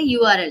write the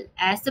URL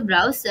as the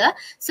browser.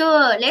 So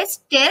let's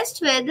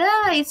test whether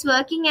it's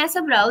working as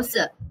a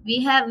browser.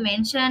 We have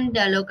mentioned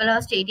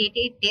localhost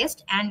 8080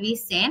 test, and we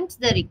sent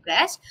the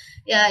request.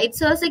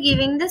 It's also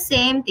giving the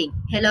same thing,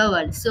 hello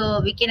world. So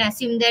we can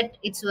assume that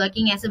it's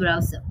working as a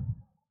browser.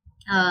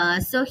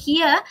 So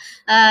here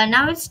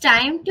now it's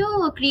time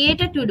to create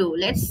a to-do.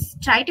 Let's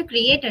try to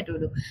create a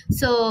to-do.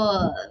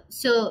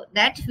 So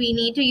that we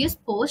need to use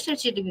post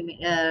HTTP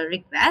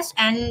request,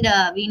 and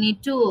we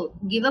need to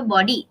give a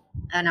body,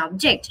 an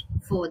object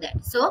for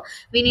that. So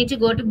we need to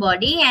go to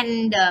body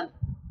and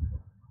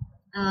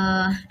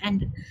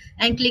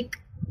click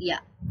yes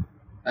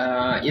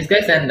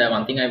guys, and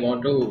one thing I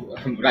want to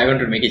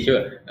make it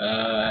sure,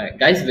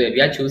 guys,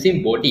 we are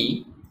choosing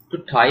body to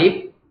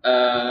type.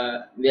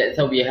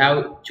 So we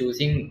have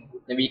choosing,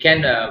 we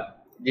can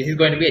this is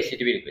going to be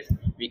HTTP request.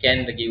 We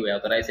can give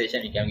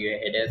authorization, we can give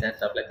headers and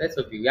stuff like that.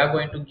 So we are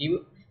going to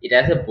give it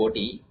as a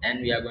body,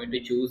 and we are going to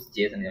choose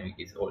JSON. It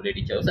is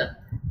already chosen.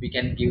 We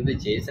can give the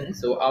JSON.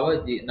 So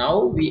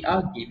now we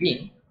are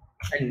giving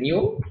a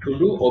new to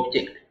do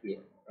object here.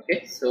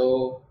 Okay,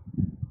 so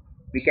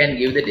we can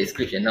give the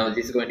description. Now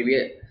this is going to be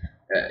a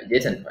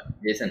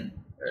JSON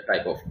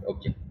type of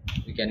object.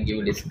 We can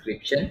give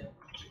description,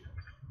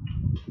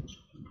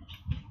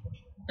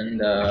 and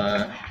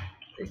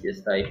let's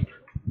just type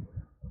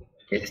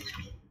text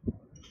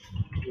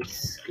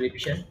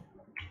description,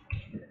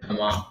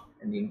 comma,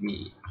 and in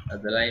the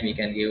other line we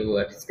can give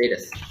a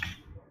status,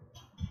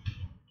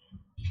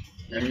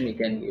 and we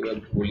can give a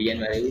boolean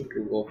value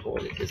true or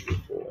false. Just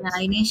false.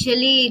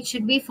 Initially it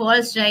should be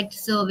false, right?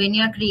 So when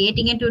you are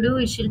creating a to do,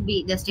 it should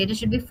be, the status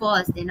should be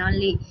false, then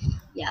only.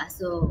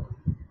 So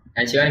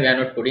and Shivaani, we are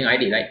not putting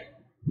ID, right?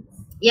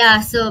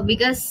 So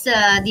because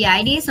the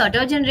ID is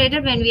auto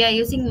generated when we are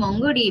using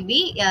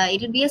MongoDB,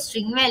 it will be a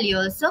string value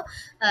also.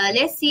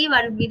 Let's see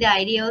what will be the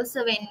ID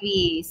also when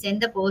we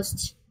send the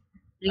post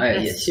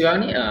request. Yes,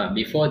 Shivaani,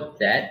 before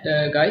that,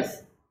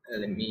 guys,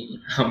 let me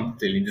I'm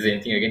telling the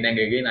same thing again and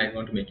again. I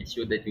want to make it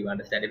sure that you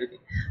understand everything.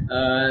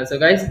 So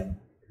guys,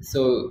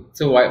 so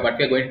what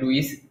we are going to do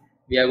is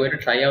we are going to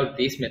try out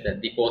this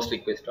method, the post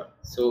request one.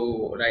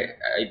 So right,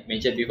 I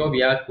mentioned before,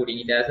 we are putting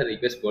it as a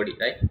request body,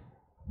 right?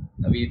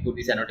 We put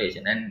this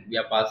annotation, and we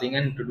are passing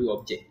an to do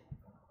object,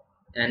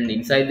 and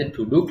inside the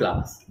to do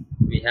class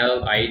we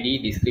have ID,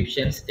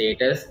 description,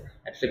 status,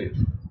 attributes.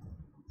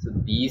 So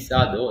these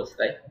are those,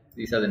 right?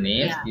 These are the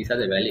names, these are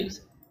the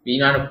values. We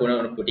are not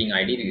putting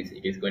ID,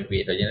 it is going to be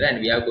heterogeneous,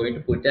 and we are going to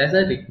put as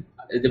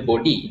the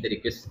body, the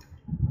request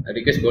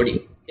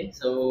body. Okay,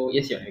 so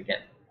yes, you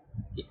can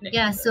hit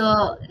next.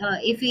 So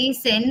if we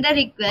send the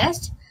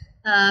request,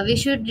 we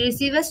should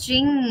receive a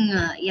string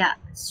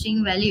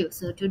string value.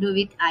 So to do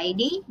with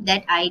ID,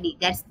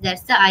 that's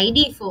the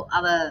ID for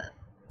our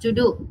to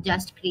do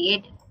just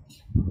create.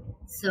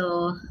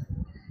 So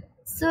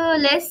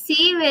let's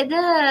see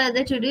whether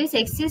the to do is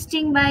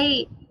existing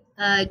by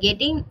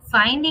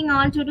finding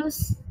all to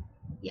do's.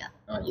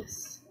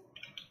 Yes.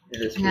 So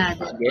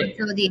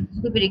the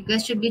HTTP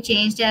request should be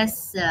changed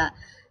as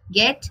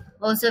get.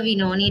 Also we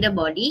no need a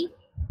body.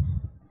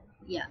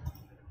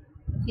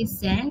 We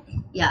send,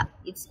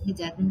 it's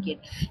doesn't get.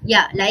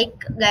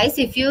 Like guys,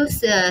 if you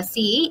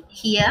see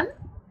here,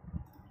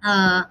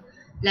 now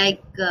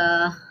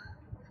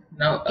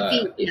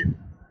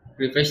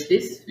refresh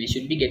this, we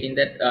should be getting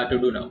that to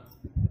do now.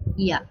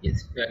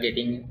 Yes, we are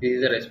getting, this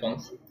is a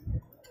response.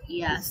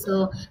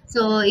 So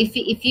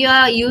if you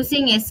are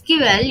using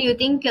SQL, you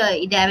think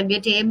there will be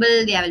a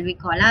table, there will be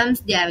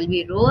columns, there will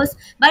be rows,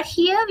 but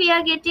here we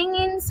are getting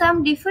in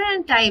some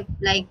different type,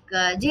 like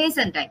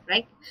JSON type,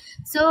 right?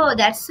 So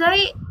that's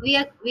why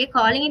we're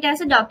calling it as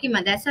a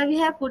document. That's why we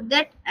have put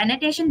that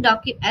annotation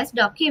as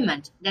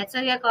document. That's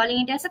why we are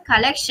calling it as a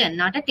collection,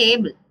 not a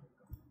table.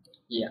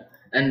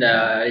 And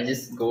I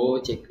just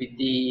go check with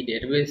the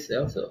database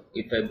also.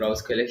 If I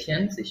browse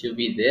collections, it should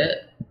be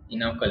there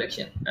in our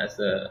collection as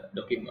a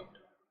document.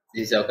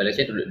 This is our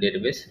collection to the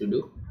database to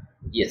do.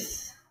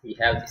 Yes, we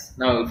have this.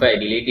 Now if I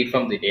delete it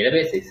from the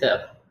database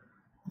itself,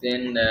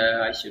 then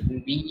I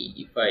shouldn't be.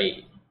 If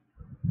I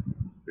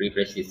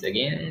refresh this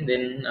again,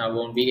 then I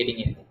won't be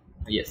getting anything.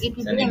 Yes,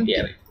 it's an empty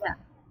array.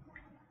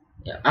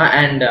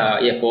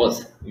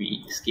 Pause.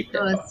 We skipped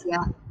that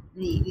part.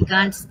 We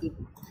can't skip.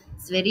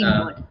 It's very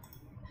important.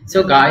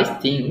 So guys,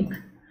 think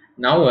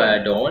now.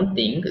 Don't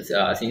think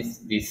since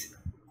this,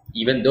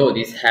 even though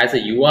this has a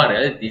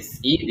URL, this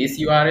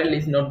URL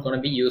is not going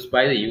to be used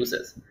by the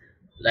users.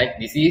 Like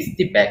this is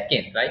the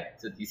backend, right?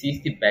 So this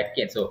is the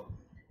backend. So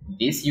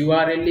this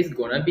URL is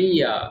going to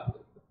be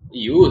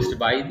used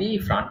by the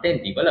front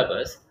end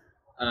developers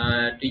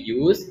to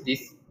use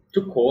this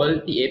to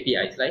call the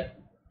APIs, right?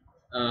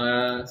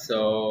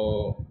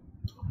 So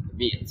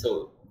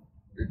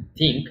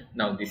think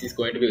now this is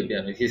going to be,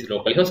 this is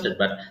locally hosted,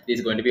 but this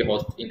is going to be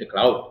hosted in the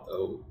cloud.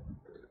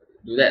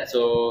 Do that.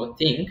 So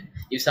think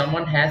if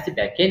someone has the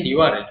backend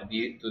URL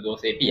to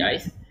those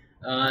APIs,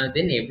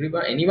 then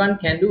anyone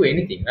can do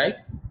anything, right?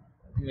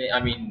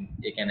 I mean,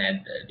 they can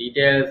add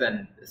details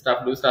and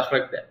do stuff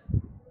like that.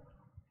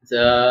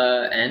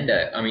 So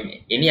I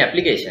mean, any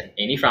application,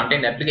 any front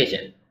end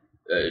application,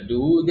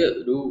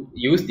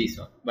 use this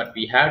one, but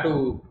we have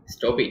to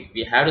stop it.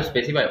 We have to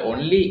specify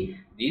only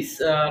this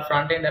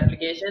front end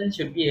application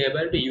should be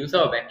able to use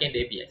our backend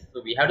APIs.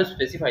 So we have to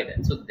specify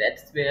that. So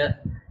that's where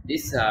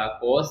this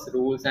course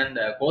rules and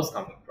course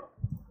coming from.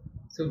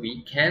 So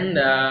we can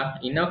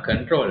in our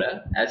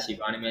controller, as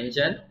Shivaani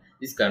mentioned,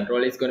 this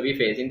controller is going to be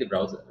facing the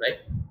browser, right?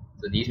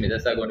 So these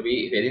methods are going to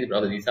be facing the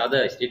browser. These are the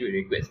HTTP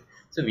requests.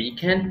 So we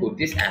can put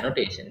this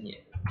annotation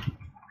here,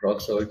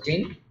 cross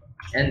origin,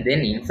 and then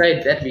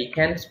inside that we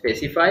can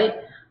specify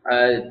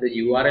the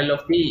URL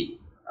of the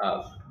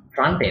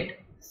front end.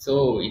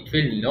 So it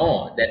will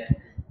know that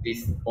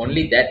this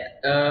only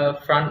that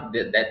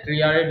that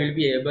URL will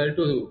be able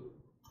to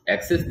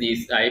access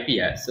these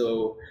APIs.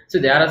 So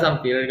there are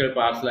some theoretical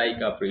parts like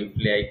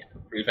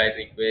pre-flight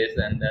requests,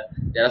 and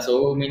there are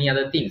so many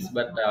other things,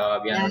 but we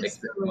are Yeah, not so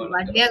exploring all of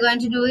what we those. are going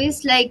to do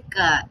is like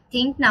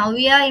think now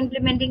we are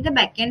implementing the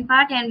backend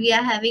part, and we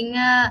are having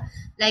a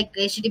like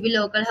HTTP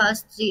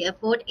localhost 3,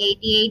 port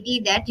 8080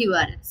 that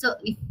URL. So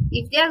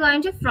if they are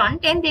going to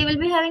front end, they will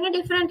be having a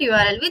different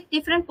URL with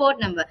different port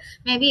number,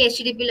 maybe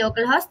HTTP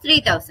localhost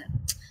 3000.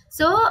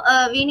 So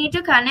we need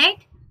to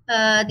connect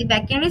the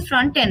backend with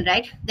front end,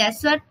 right?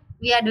 That's what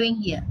we are doing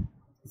here.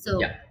 So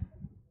Yeah.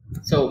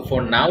 So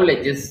for now,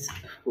 let's just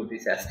put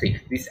this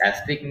asterisk. This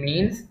asterisk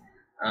means,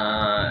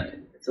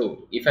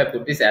 so if I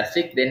put this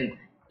asterisk, then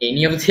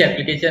any of the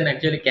application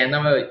actually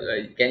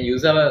can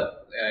use our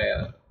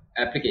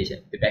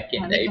application, the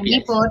backend, with the any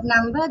APIs. port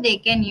number they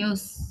can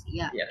use.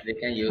 Yeah, Yeah, they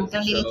can use. not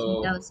only the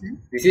So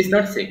 3000. this is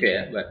not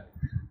secure, but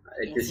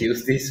I Yes, just yes.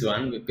 use this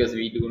one because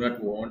we do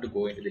not want to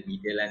go into the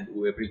detail and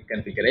do every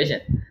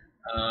configuration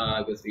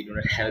because we do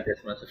not have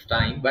that much of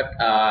time. But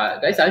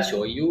guys, I'll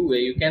show you where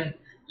you can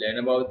learn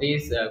about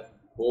this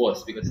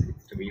course because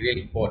it's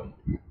really important.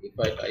 If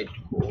I type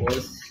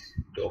course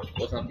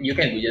or something, you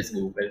can just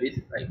Google this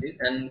like this,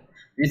 and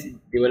this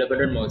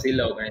developer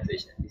Mozilla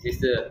organization. This is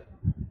the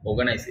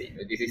organization.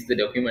 This is the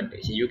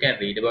documentation. You can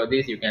read about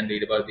this. You can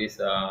read about this.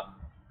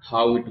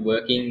 How it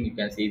working. You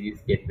can see this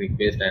get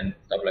request and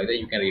stuff like that.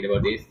 You can read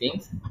about these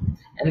things.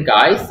 And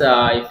guys,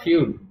 if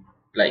you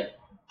like,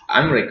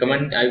 I'm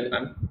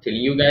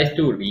telling you guys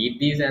to read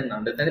these and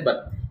understand it.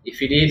 But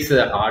if it is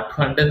hard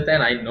to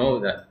understand, I know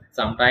that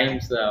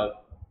sometimes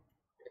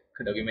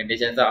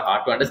documentations are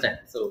hard to understand.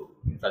 So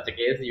in such a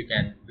case, you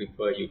can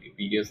refer YouTube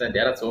videos, and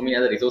there are so many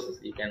other resources.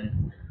 You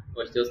can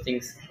watch those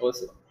things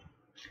also.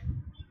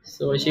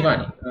 So Yeah.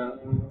 Shivani,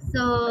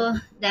 So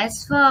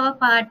that's for our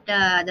part,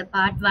 the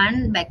part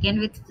one backend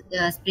with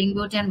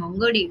Springboot and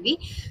MongoDB.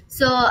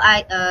 So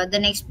the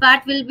next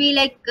part will be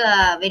like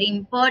very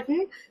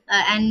important,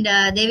 and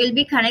they will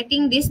be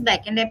connecting this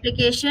backend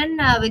application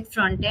with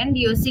front end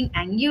using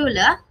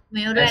Angular.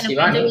 Mayuru and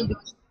Upendra will Shivani. do.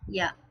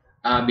 Yeah.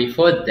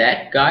 Before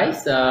that,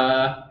 guys,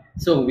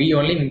 so we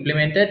only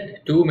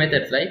implemented two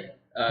methods, like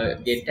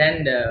Yes. get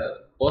and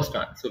post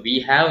one. So we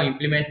have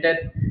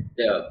implemented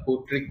the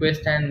put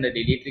request and the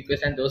delete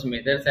request and those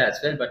methods as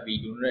well, but we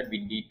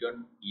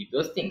don't need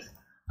those things.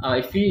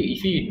 If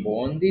you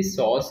want the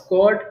source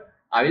code,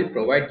 I will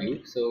provide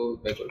you. So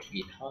if I go to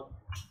GitHub,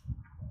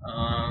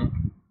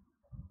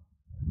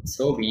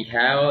 so we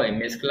have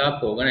MS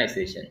Club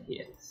organization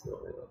here. So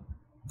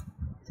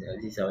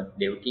this is our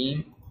dev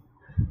team.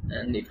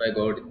 And if I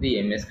go to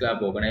the MS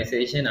Club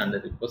organization under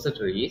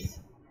repositories,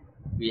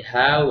 we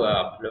have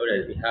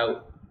uploaded.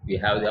 We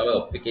have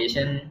our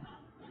application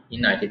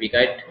in ITP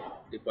Guide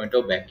 3.0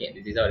 backend.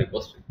 This is our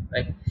repository,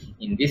 right?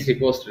 In this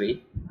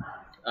repository,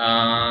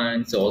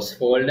 in source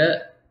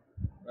folder,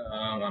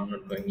 I'm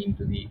not going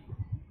into the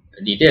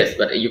details,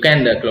 but you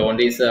can clone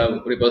this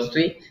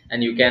repository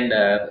and you can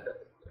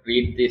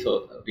read this.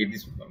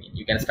 I mean,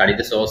 you can study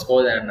the source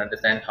code and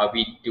understand how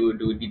we do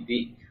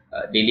the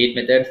delete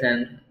methods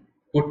and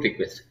put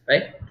request,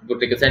 right?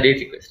 Put request and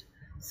delete request.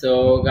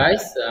 So,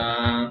 guys,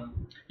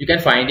 you can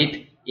find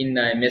it in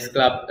MS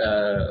Club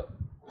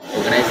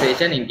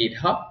organization in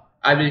GitHub.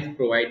 I will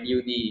provide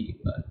you the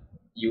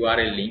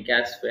URL link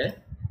as well.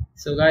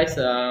 So guys,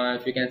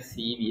 if you can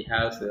see, we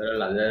have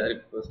several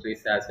other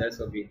repositories as well.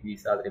 So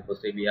these are the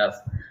repositories we are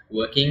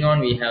working on.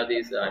 We have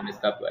this MS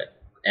Club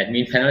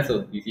admin panel.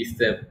 So this is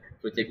the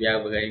project we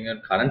are working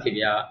on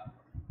currently.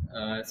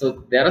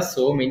 So there are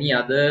so many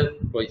other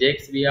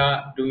projects we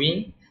are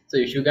doing. So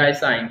if you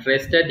guys are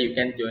interested, you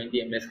can join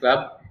the MS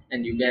Club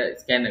and you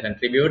guys can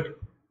contribute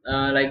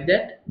like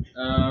that.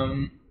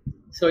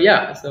 So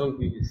yeah, so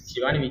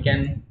Shivani, we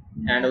can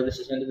hand over the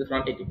session to the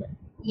front end.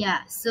 Yeah.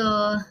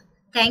 So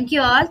thank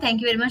you all.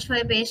 Thank you very much for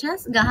your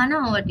patience.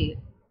 Gahana, over to you.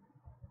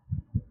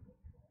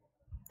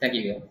 Thank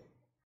you guys.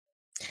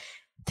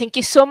 Thank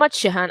you so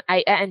much, Shehan,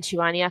 Aya, and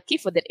Shivaani Aki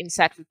for that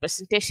insightful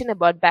presentation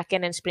about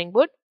Backend and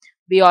Springboot.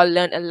 We all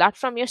learned a lot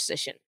from your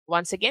session.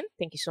 Once again,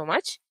 thank you so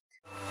much.